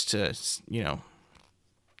words to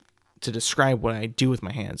to describe what I do with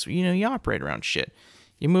my hands. You operate around shit.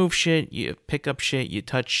 You move shit, you pick up shit, you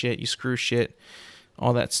touch shit, you screw shit.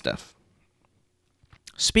 All that stuff.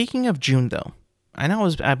 Speaking of June, though, I know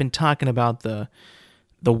I've been talking about the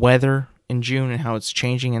weather in June and how it's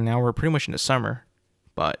changing, and now we're pretty much into summer.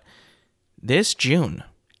 But this June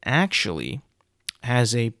actually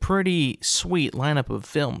has a pretty sweet lineup of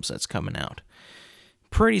films that's coming out.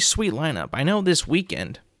 Pretty sweet lineup. I know this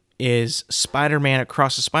weekend is Spider-Man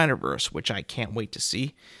Across the Spider-Verse, which I can't wait to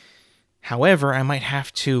see. However, I might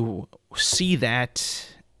have to see that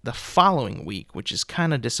the following week, which is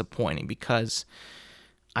kind of disappointing because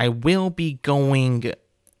I will be going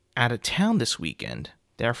out of town this weekend.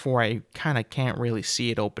 Therefore, I kind of can't really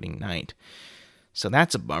see it opening night. So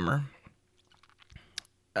that's a bummer.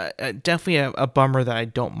 Definitely a bummer that I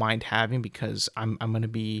don't mind having because I'm going to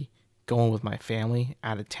be going with my family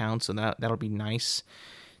out of town. So that'll be nice.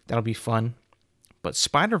 That'll be fun. But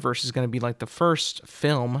Spider-Verse is going to be like the first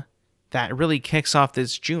film that really kicks off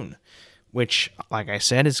this June. Which, like I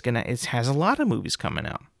said, it has a lot of movies coming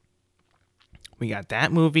out. We got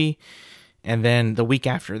that movie, and then the week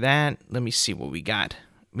after that, let me see what we got.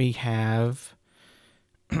 We have,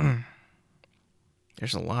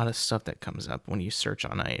 there's a lot of stuff that comes up when you search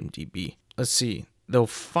on IMDb. Let's see. The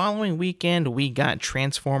following weekend, we got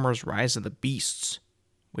Transformers: Rise of the Beasts,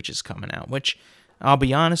 which is coming out. Which, I'll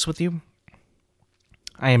be honest with you,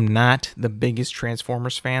 I am not the biggest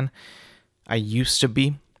Transformers fan. I used to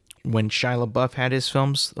be. When Shia LaBeouf had his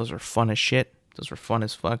films, those were fun as shit. Those were fun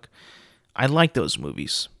as fuck. I liked those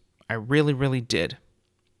movies. I really, really did.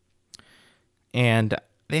 And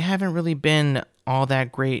they haven't really been all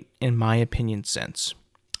that great, in my opinion, since.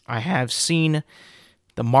 I have seen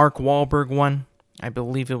the Mark Wahlberg one. I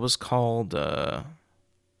believe it was called,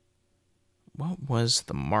 What was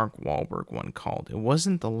the Mark Wahlberg one called? It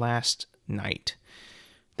wasn't The Last Night.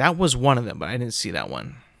 That was one of them, but I didn't see that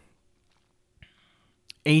one.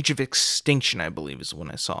 Age of Extinction, I believe, is the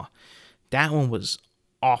one I saw. That one was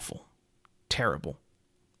awful. Terrible.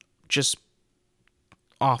 Just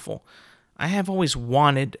awful. I have always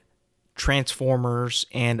wanted Transformers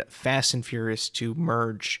and Fast and Furious to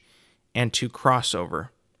merge and to crossover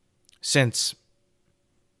since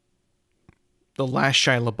the last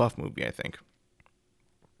Shia LaBeouf movie, I think.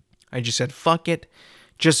 I just said, fuck it,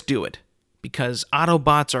 just do it. Because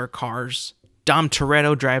Autobots are cars, Dom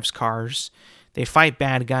Toretto drives cars, they fight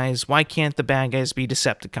bad guys, why can't the bad guys be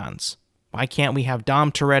Decepticons? Why can't we have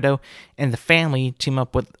Dom Toretto and the family team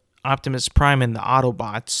up with Optimus Prime and the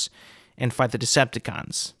Autobots and fight the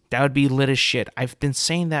Decepticons? That would be lit as shit. I've been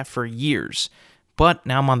saying that for years. But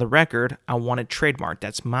now I'm on the record, I want it trademarked.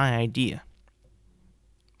 That's my idea.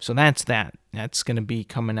 So that's that. That's going to be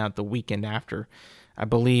coming out the weekend after. I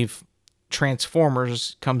believe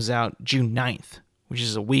Transformers comes out June 9th, which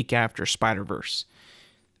is a week after Spider-Verse.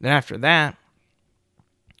 Then after that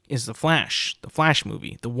is the Flash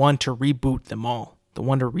movie, the one to reboot them all, the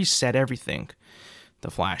one to reset everything.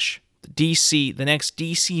 The Flash, the next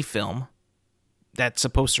DC film that's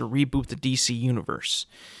supposed to reboot the DC universe,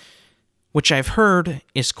 which I've heard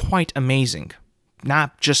is quite amazing.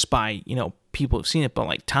 Not just by, people who've seen it, but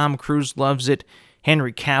like Tom Cruise loves it,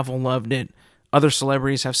 Henry Cavill loved it, other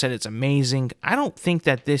celebrities have said it's amazing. I don't think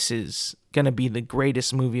that this is going to be the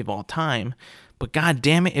greatest movie of all time, but god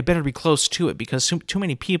damn it, it better be close to it, because too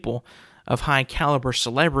many people of high caliber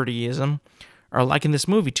celebrityism are liking this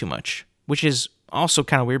movie too much, which is also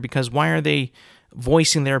kind of weird, because why are they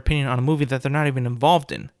voicing their opinion on a movie that they're not even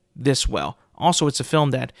involved in this well? Also, it's a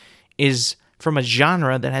film that is from a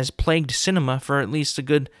genre that has plagued cinema for at least a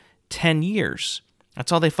good 10 years.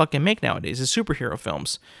 That's all they fucking make nowadays, is superhero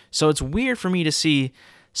films. So it's weird for me to see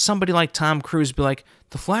somebody like Tom Cruise be like,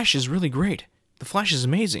 The Flash is really great. The Flash is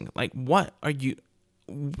amazing. Like, what are you...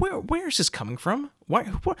 Where is this coming from?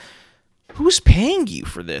 Who's paying you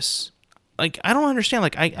for this? Like, I don't understand.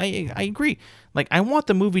 Like, I agree. Like, I want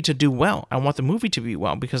the movie to do well. I want the movie to be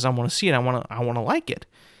well because I want to see it. I want to like it.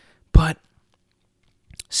 But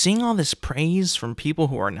seeing all this praise from people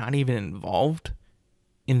who are not even involved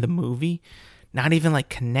in the movie, not even like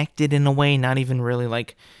connected in a way, not even really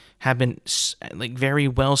like have been like very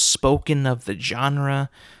well spoken of the genre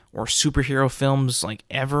or superhero films like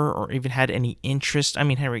ever, or even had any interest. I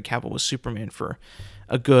mean, Henry Cavill was Superman for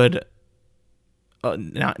a good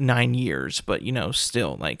not 9 years, but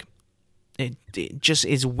still, like it just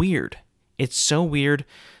is weird. It's so weird.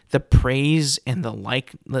 The praise and the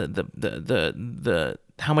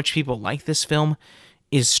how much people like this film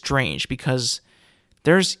is strange, because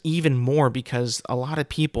there's even more, because a lot of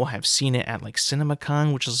people have seen it at like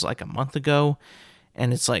CinemaCon, which was like a month ago,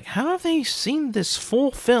 and it's like, how have they seen this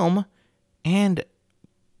full film and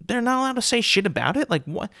they're not allowed to say shit about it? Like,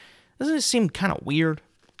 what? Doesn't it seem kind of weird?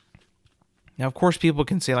 Now, of course, people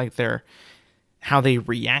can say like how they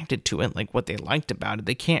reacted to it, like what they liked about it.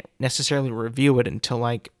 They can't necessarily review it until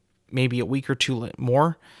like maybe a week or two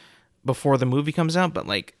more before the movie comes out. But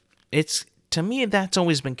like, it's, to me, that's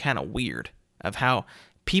always been kind of weird, of how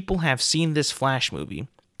people have seen this Flash movie.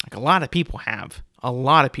 Like, a lot of people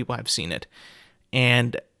have seen it,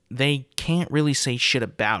 and they can't really say shit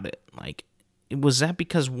about it. Like, was that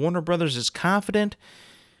because Warner Brothers is confident,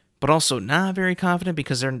 but also not very confident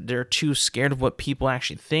because they're too scared of what people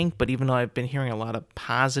actually think? But even though I've been hearing a lot of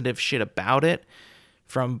positive shit about it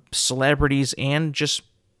from celebrities and just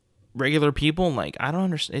regular people, like, I don't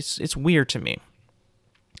understand. It's weird to me.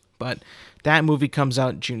 But that movie comes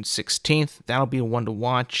out June 16th. That'll be a one to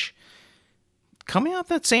watch. Coming out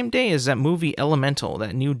that same day is that movie Elemental,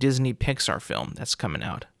 that new Disney Pixar film that's coming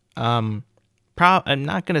out. I'm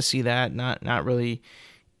not going to see that. Not really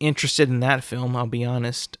interested in that film, I'll be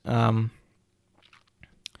honest. And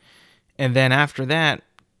then after that,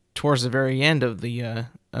 towards the very end of the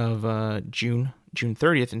June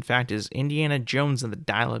 30th, in fact, is Indiana Jones and the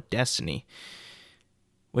Dial of Destiny,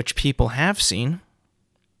 which people have seen.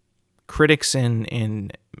 Critics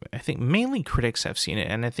and I think mainly critics have seen it,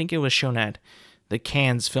 and I think it was shown at the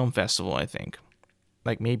Cannes Film Festival, I think,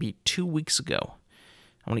 like maybe 2 weeks ago.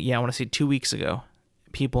 I want to say 2 weeks ago.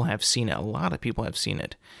 People have seen it. A lot of people have seen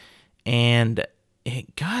it, and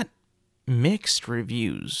it got mixed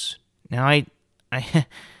reviews. Now, I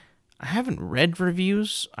haven't read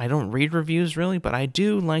reviews. I don't read reviews really, but I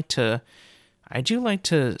do like to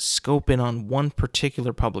scope in on one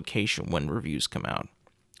particular publication when reviews come out.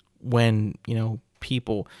 When,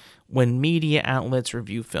 when media outlets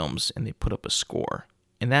review films and they put up a score.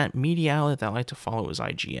 And that media outlet that I like to follow is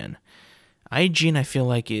IGN. IGN, I feel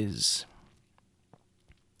like, is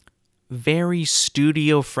very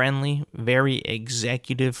studio friendly, very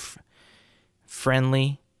executive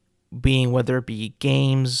friendly, being whether it be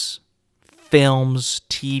games, films,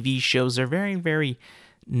 TV shows. They're very, very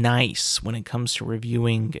nice when it comes to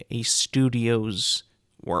reviewing a studio's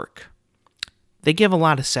work. They give a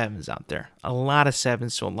lot of 7s out there, a lot of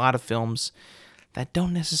 7s to a lot of films that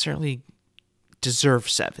don't necessarily deserve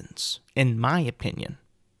 7s, in my opinion.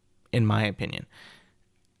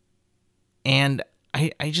 And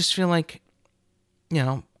I just feel like,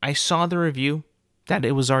 I saw the review that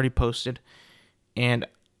it was already posted, and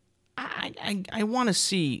I want to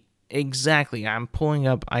see exactly. I'm pulling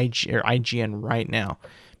up IGN right now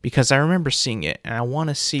because I remember seeing it, and I want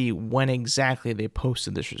to see when exactly they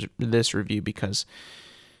posted this review, because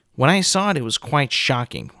when I saw it, it was quite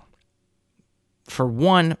shocking. For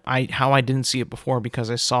one, how I didn't see it before, because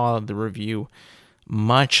I saw the review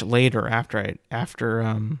much later after it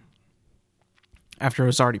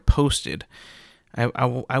was already posted. I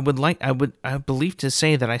believe to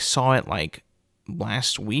say that I saw it like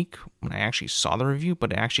last week when I actually saw the review,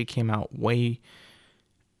 but it actually came out way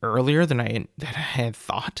earlier than I had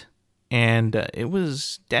thought, and it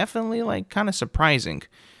was definitely like kind of surprising.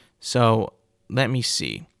 So let me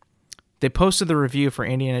see. They posted the review for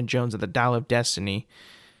Indiana Jones and the Dial of Destiny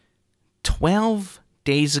 12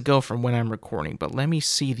 days ago from when I'm recording, but let me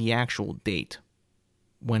see the actual date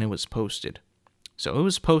when it was posted. So it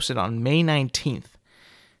was posted on May 19th,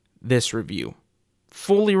 this review.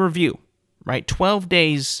 Fully review, right? 12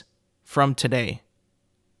 days from today,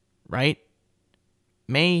 right?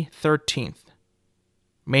 May 19th,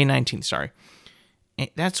 sorry.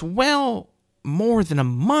 And that's well more than a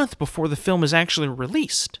month before the film is actually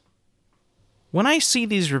released. When I see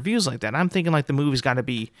these reviews like that, I'm thinking like the movie's got to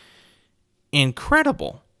be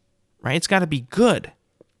incredible, right? It's got to be good.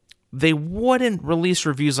 They wouldn't release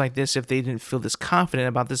reviews like this if they didn't feel this confident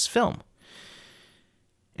about this film.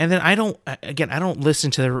 And then I don't listen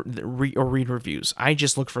to or read reviews. I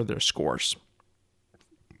just look for their scores.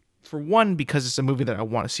 For one, because it's a movie that I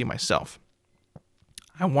want to see myself.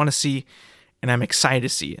 I want to see, and I'm excited to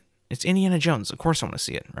see it. It's Indiana Jones. Of course I want to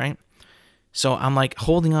see it, right? So I'm like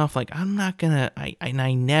holding off, like I'm not gonna.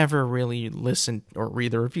 I never really listen or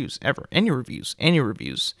read the reviews ever. Any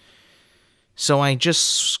reviews. So I just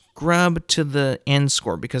scrub to the end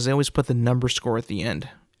score, because they always put the number score at the end,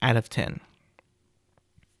 out of 10.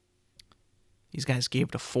 These guys gave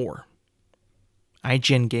it a 4.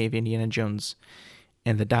 IGN gave Indiana Jones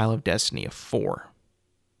and the Dial of Destiny a 4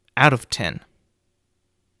 out of 10.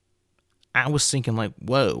 I was thinking like,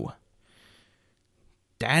 whoa.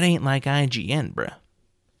 That ain't like IGN, bruh.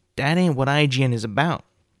 That ain't what IGN is about.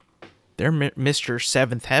 They're Mr.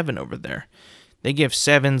 7th Heaven over there. They give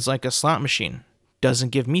 7s like a slot machine. Doesn't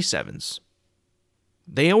give me 7s.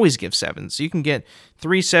 They always give 7s. You can get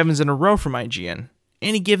 3 7s in a row from IGN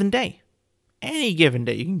any given day. Any given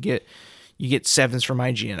day, you get 7s from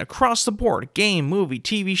IGN across the board. Game, movie,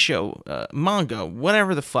 TV show, manga,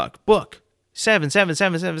 whatever the fuck. Book. 7.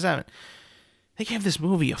 They gave this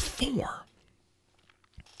movie a 4.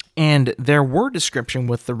 And their word description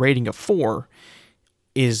with the rating of 4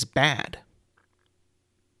 is bad.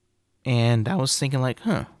 And I was thinking like,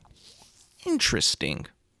 interesting.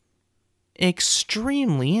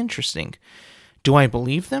 Extremely interesting. Do I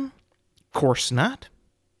believe them? Of course not.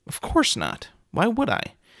 Why would I?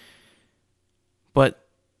 But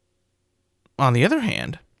on the other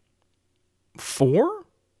hand, 4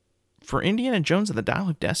 for Indiana Jones and the Dial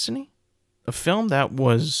of Destiny, a film that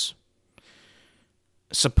was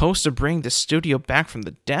supposed to bring the studio back from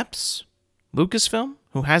the depths, Lucasfilm,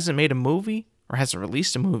 who hasn't made a movie or hasn't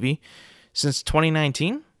released a movie since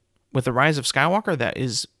 2019 with The Rise of Skywalker, that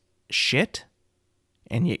is shit,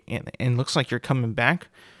 and looks like you're coming back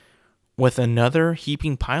with another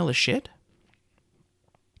heaping pile of shit.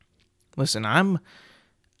 Listen,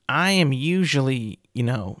 I am usually,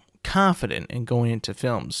 confident in going into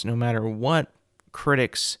films, no matter what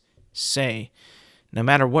critics say, no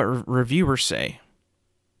matter what reviewers say.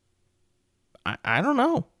 I don't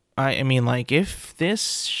know. I mean, like, if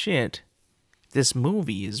this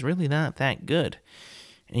movie is really not that good,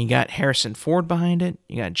 and you got Harrison Ford behind it,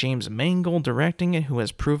 you got James Mangold directing it, who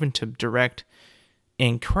has proven to direct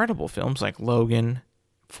incredible films like Logan,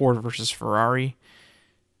 Ford vs. Ferrari,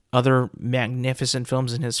 other magnificent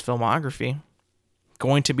films in his filmography,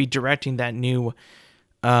 going to be directing that new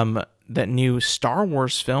Star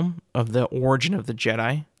Wars film of the origin of the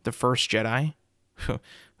Jedi, the first Jedi.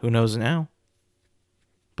 Who knows now?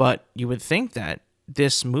 But you would think that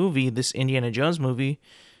this Indiana Jones movie,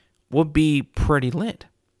 would be pretty lit.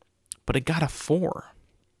 But it got a 4.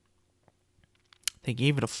 They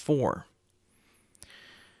gave it a 4.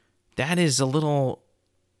 That is a little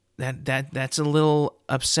that's a little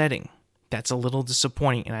upsetting. That's a little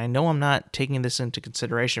disappointing. And I know I'm not taking this into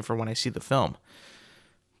consideration for when I see the film.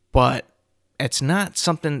 But it's not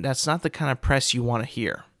something, that's not the kind of press you want to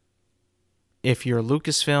hear. If you're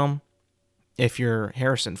Lucasfilm, if you're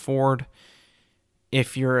Harrison Ford,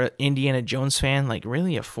 if you're an Indiana Jones fan, like,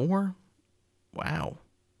 really, a 4? Wow.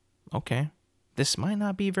 Okay. This might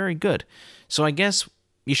not be very good. So I guess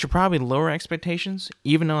you should probably lower expectations,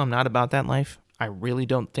 even though I'm not about that life. I really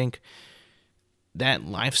don't think that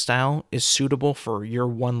lifestyle is suitable for your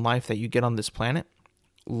one life that you get on this planet.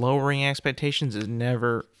 Lowering expectations has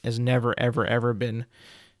never ever been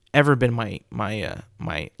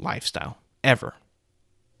my lifestyle ever.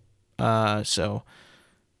 So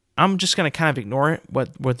I'm just gonna kind of ignore it,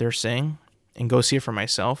 what they're saying, and go see it for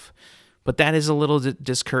myself. But that is a little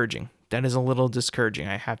discouraging. That is a little discouraging,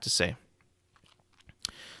 I have to say.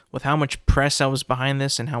 With how much press I was behind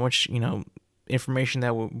this and how much, information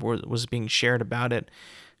that was being shared about it,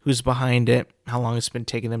 who's behind it, how long it's been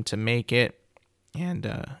taking them to make it, and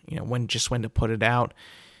when to put it out,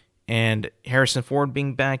 and Harrison Ford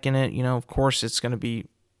being back in it, of course it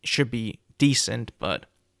should be decent, but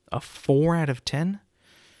a 4 out of 10?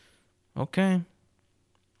 Okay.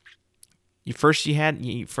 You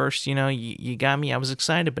got me. I was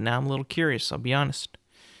excited, but now I'm a little curious, I'll be honest.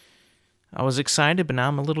 I was excited, but now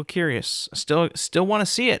I'm a little curious. I still want to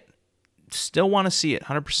see it. Still want to see it,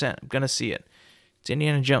 100%. I'm going to see it. It's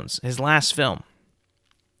Indiana Jones, his last film.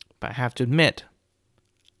 But I have to admit,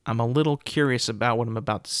 I'm a little curious about what I'm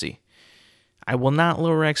about to see. I will not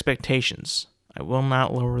lower expectations. I will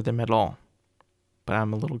not lower them at all. But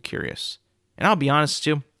I'm a little curious. And I'll be honest,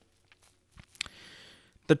 too.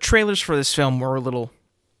 The trailers for this film were a little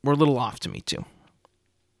off to me, too.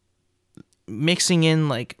 Mixing in,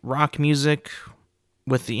 like, rock music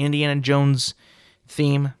with the Indiana Jones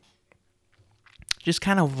theme. Just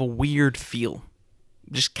kind of a weird feel.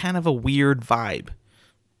 Just kind of a weird vibe.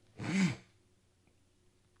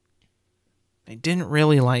 It didn't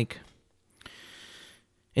really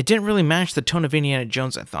match the tone of Indiana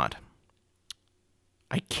Jones, I thought.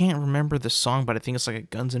 I can't remember the song, but I think it's like a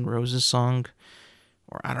Guns N' Roses song.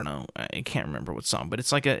 Or I don't know. I can't remember what song, but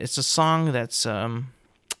it's a song that's in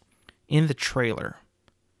the trailer.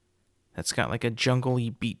 That's got like a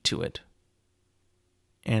jungle-y beat to it.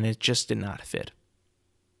 And it just did not fit.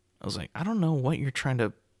 I was like, I don't know what you're trying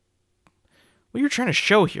to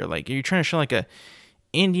show here. Like, are you trying to show like a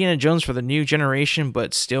Indiana Jones for the new generation,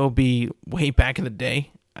 but still be way back in the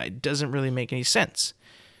day? It doesn't really make any sense.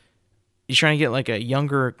 You're trying to get like a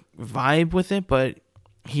younger vibe with it, but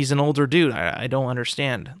he's an older dude. I don't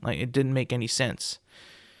understand. Like, it didn't make any sense.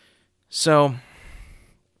 So,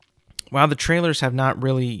 while the trailers have not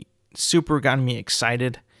really super gotten me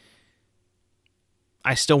excited,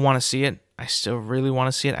 I still want to see it. I still really want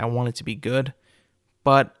to see it. I want it to be good,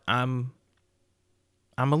 but I'm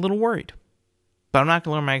a little worried. But I'm not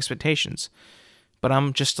going to lower my expectations. But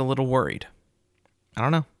I'm just a little worried. I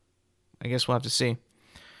don't know. I guess we'll have to see.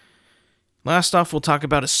 Last off, we'll talk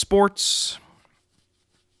about sports.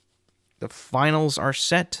 The finals are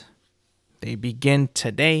set. They begin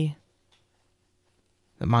today.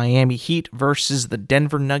 The Miami Heat versus the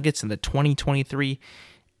Denver Nuggets in the 2023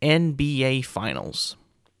 NBA Finals.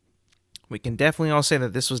 We can definitely all say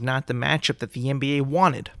that this was not the matchup that the NBA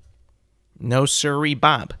wanted. No sirree,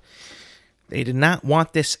 Bob. They did not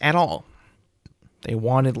want this at all. They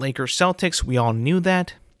wanted Lakers Celtics. We all knew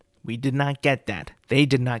that. We did not get that. They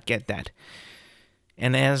did not get that.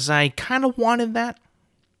 And as I kind of wanted that,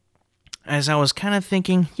 as I was kind of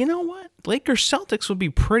thinking, you know what? Lakers Celtics would be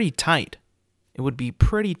pretty tight. It would be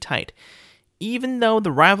pretty tight. Even though the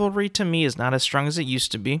rivalry to me is not as strong as it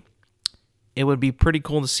used to be, it would be pretty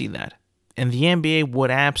cool to see that. And the NBA would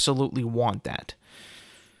absolutely want that.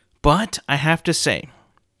 But I have to say,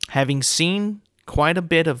 having seen quite a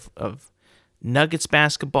bit of Nuggets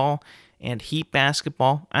basketball and Heat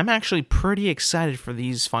basketball, I'm actually pretty excited for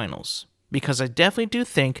these finals. Because I definitely do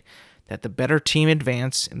think that the better team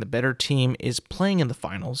advance and the better team is playing in the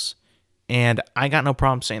finals. And I got no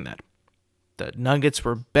problem saying that. The Nuggets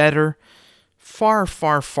were better, far,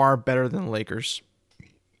 far, far better than the Lakers.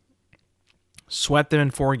 Swept them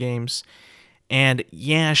in 4 games. And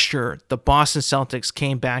yeah, sure, the Boston Celtics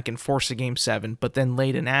came back and forced a Game 7, but then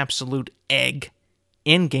laid an absolute egg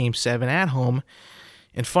in Game 7 at home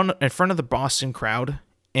in front of the Boston crowd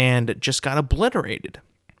and just got obliterated.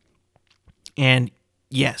 And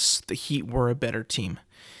yes, the Heat were a better team.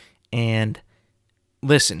 And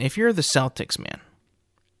listen, if you're the Celtics, man,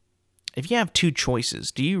 if you have 2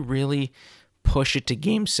 choices, do you really push it to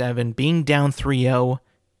Game 7, being down 3-0,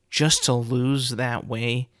 just to lose that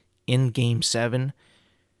way in Game 7,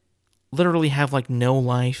 literally have like no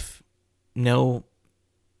life,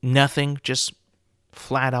 nothing, just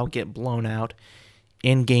flat out get blown out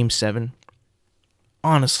in Game 7.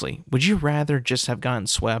 Honestly, would you rather just have gotten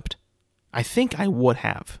swept? I think I would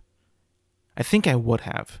have.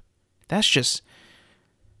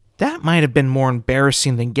 That might have been more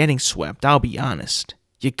embarrassing than getting swept, I'll be honest.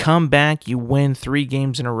 You come back, you win 3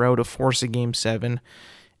 games in a row to force a Game 7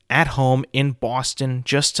 at home in Boston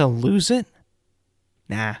just to lose it?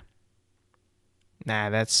 Nah,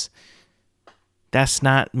 that's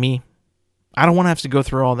not me. I don't want to have to go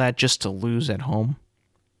through all that just to lose at home.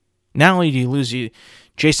 Not only do you lose,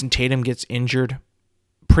 Jason Tatum gets injured,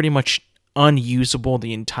 pretty much unusable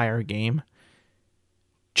the entire game.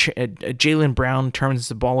 Jaylen Brown turns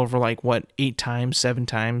the ball over 8 times, 7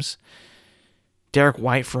 times. Derek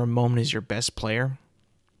White for a moment is your best player.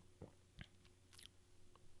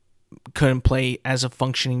 Couldn't play as a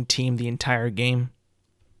functioning team the entire game.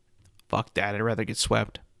 Fuck that. I'd rather get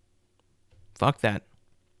swept. Fuck that.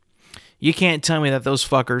 You can't tell me that those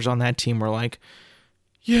fuckers on that team were like,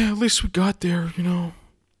 yeah, at least we got there,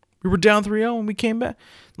 We were down 3-0 and we came back.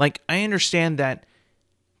 I understand that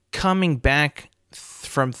coming back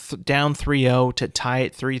from down 3-0 to tie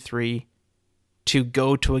it 3-3 to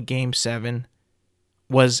go to a Game 7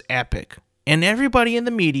 was epic. And everybody in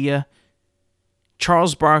the media,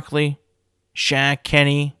 Charles Barkley, Shaq,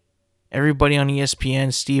 Kenny, everybody on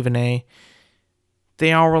ESPN, Stephen A.,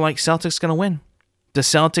 they all were like, Celtics going to win. The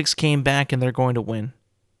Celtics came back and they're going to win.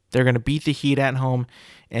 They're going to beat the Heat at home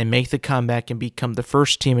and make the comeback and become the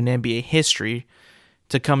first team in NBA history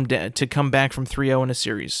to come back from 3-0 in a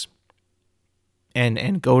series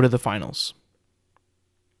and go to the finals.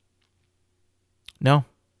 No,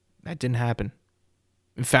 that didn't happen.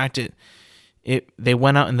 In fact, they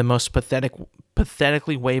went out in the most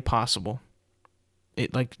pathetically way possible.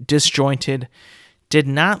 It disjointed, did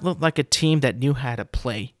not look like a team that knew how to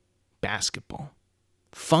play basketball.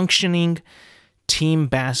 Functioning team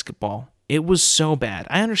basketball. It was so bad.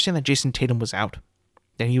 I understand that Jason Tatum was out.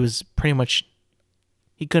 That he was pretty much,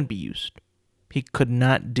 he couldn't be used. He couldn't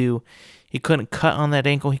cut on that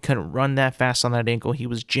ankle. He couldn't run that fast on that ankle. He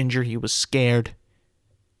was ginger. He was scared.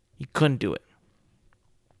 He couldn't do it.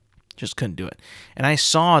 Just couldn't do it. And I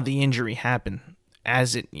saw the injury happen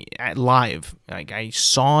live. I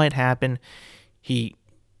saw it happen. He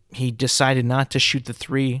decided not to shoot the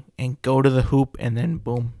 3 and go to the hoop, and then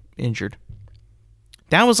boom, injured.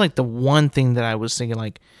 That was the one thing that I was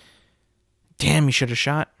thinking, damn, he should have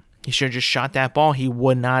shot. He should have just shot that ball. He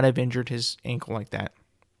would not have injured his ankle like that.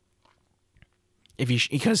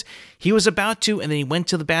 Because he was about to, and then he went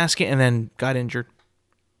to the basket and then got injured.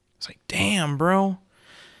 It's damn, bro.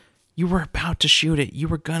 You were about to shoot it. You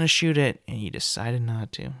were going to shoot it, and you decided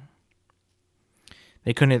not to.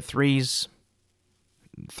 They couldn't hit threes.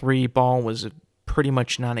 3 ball was pretty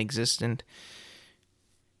much non-existent.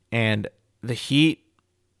 And the Heat,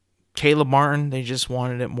 Caleb Martin, they just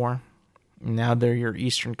wanted it more. Now they're your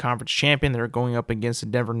Eastern Conference champion. They're going up against the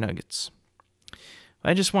Denver Nuggets.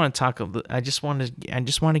 I just want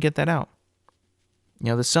to get that out. The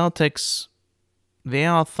Celtics, they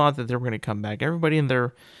all thought that they were going to come back. Everybody in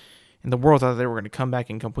the world thought they were going to come back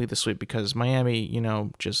and complete the sweep because Miami,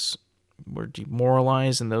 just were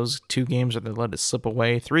demoralized in those 2 games where they let it slip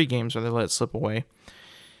away, 3 games where they let it slip away.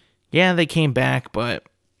 Yeah, they came back, but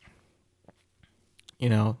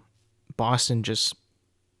Boston just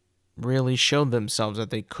really showed themselves that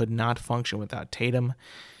they could not function without Tatum,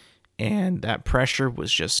 and that pressure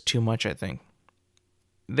was just too much, I think.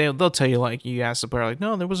 They'll tell you, you ask the player,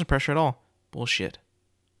 no, there wasn't pressure at all. Bullshit.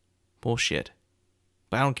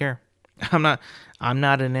 But I don't care. I'm not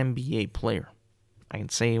an NBA player. I can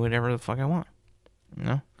say whatever the fuck I want.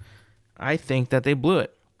 I think that they blew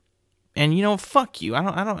it. And fuck you.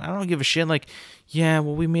 I don't give a shit.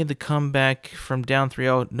 We made the comeback from down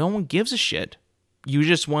 3-0. No one gives a shit. You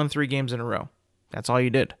just won 3 games in a row. That's all you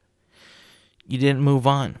did. You didn't move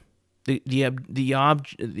on. The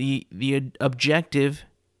objective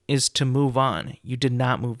is to move on. You did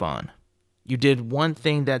not move on. You did one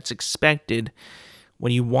thing that's expected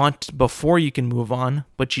when you want before you can move on,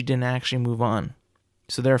 but you didn't actually move on.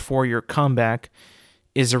 So therefore, your comeback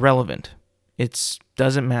is irrelevant. It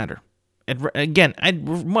doesn't matter. Again, I'd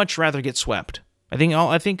much rather get swept. I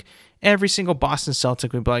think every single Boston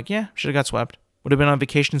Celtic would be like, yeah, should have got swept. Would have been on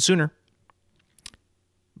vacation sooner.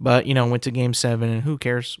 But, went to Game 7, and who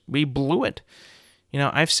cares? We blew it.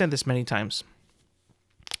 I've said this many times.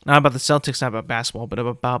 Not about the Celtics, not about basketball, but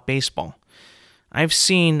about baseball. I've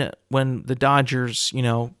seen when the Dodgers,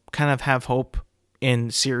 kind of have hope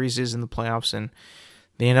in series in the playoffs and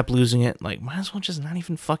they end up losing it, like, might as well just not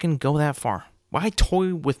even fucking go that far. Why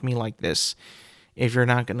toy with me like this if you're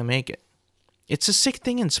not going to make it? It's a sick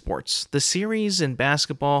thing in sports. The series in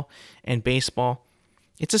basketball and baseball,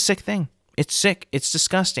 it's a sick thing. It's sick. It's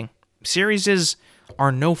disgusting. Series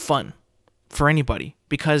are no fun for anybody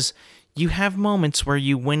because you have moments where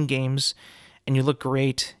you win games and you look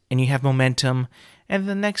great and you have momentum, and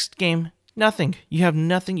the next game, nothing. You have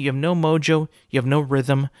nothing. You have no mojo. You have no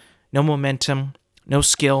rhythm, no momentum, no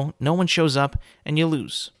skill. No one shows up, and you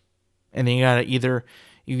lose. And then you gotta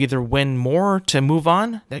either win more to move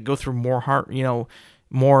on, that go through more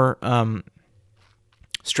more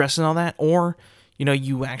stress and all that, or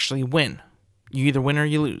you actually win. You either win or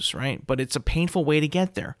you lose, right? But it's a painful way to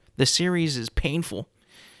get there. The series is painful.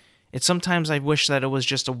 It's sometimes I wish that it was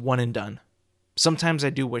just a one and done. Sometimes I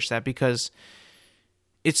do wish that because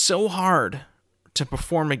it's so hard to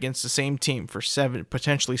perform against the same team for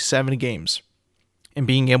potentially 7 games and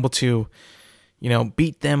being able to,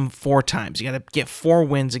 beat them 4 times. You got to get 4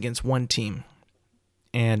 wins against one team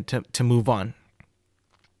and to move on.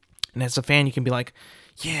 And as a fan, you can be like,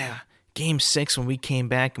 yeah, game 6 when we came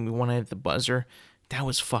back and we won at the buzzer, that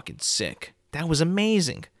was fucking sick. That was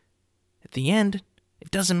amazing. At the end, it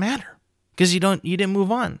doesn't matter because you didn't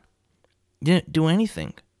move on. You didn't do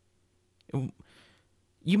anything.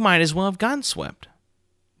 You might as well have gotten swept.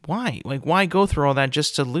 Why? Like, why go through all that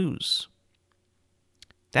just to lose?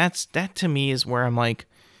 That to me is where I'm like,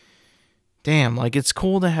 damn, like, it's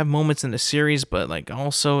cool to have moments in the series, but like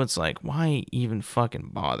also it's like, why even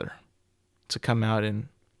fucking bother to come out and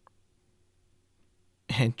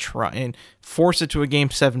try and force it to a game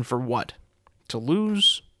 7 for what? To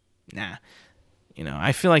lose? Nah.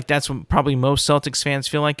 I feel like that's what probably most Celtics fans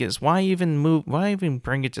feel like is why even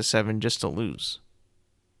bring it to 7 just to lose?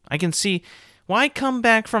 I can see why come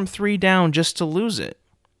back from 3 down just to lose it.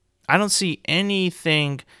 I don't see any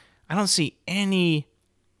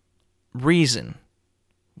reason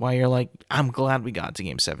why you're like, I'm glad we got to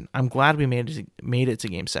game 7. I'm glad we made it to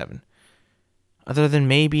game 7. Other than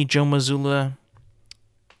maybe Joe Mazzulla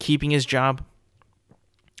keeping his job.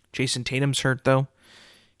 Jason Tatum's hurt though.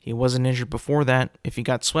 He wasn't injured before that. If he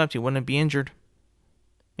got swept, he wouldn't be injured.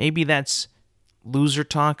 Maybe that's loser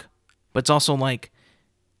talk, but it's also like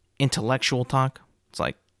intellectual talk. It's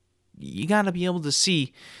like, you got to be able to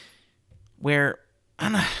see where,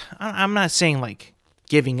 I'm not saying like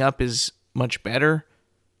giving up is much better,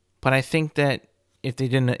 but I think that if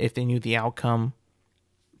they knew the outcome,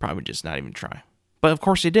 probably just not even try. But of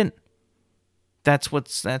course they didn't.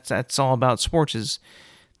 That's all about sports, is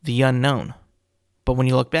the unknown. But when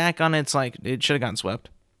you look back on it, it's like, it should have gotten swept.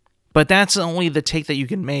 But that's only the take that you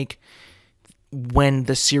can make when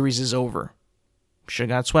the series is over. Should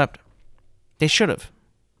have got swept. They should have.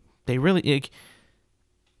 They really...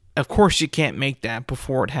 Of course, you can't make that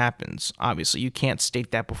before it happens. Obviously, you can't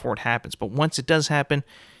state that before it happens. But once it does happen,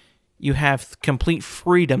 you have complete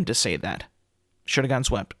freedom to say that. Should have gotten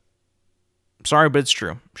swept. Sorry, but it's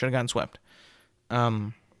true. Should have gotten swept.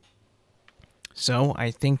 So,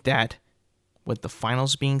 I think that with the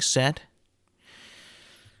finals being set,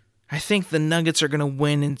 I think the Nuggets are going to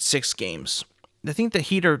win in 6 games. I think the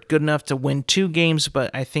Heat are good enough to win 2 games,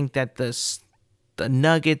 but I think that the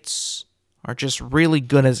Nuggets are just really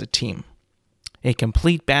good as a team. A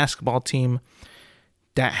complete basketball team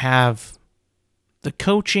that have the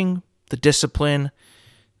coaching, the discipline,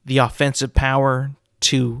 the offensive power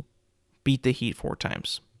to beat the Heat 4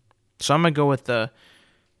 times. So I'm going to go with the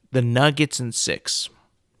Nuggets in 6.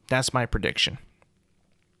 That's my prediction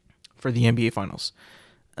for the NBA Finals.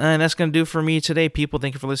 And that's going to do it for me today, people.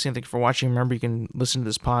 Thank you for listening. Thank you for watching. Remember, you can listen to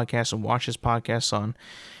this podcast and watch this podcast on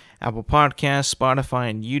Apple Podcasts, Spotify,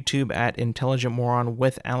 and YouTube at Intelligent Moron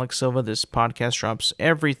with Alex Silva. This podcast drops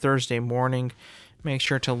every Thursday morning. Make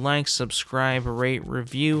sure to like, subscribe, rate,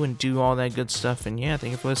 review, and do all that good stuff. And yeah,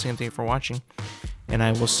 thank you for listening. Thank you for watching. And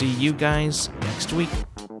I will see you guys next week.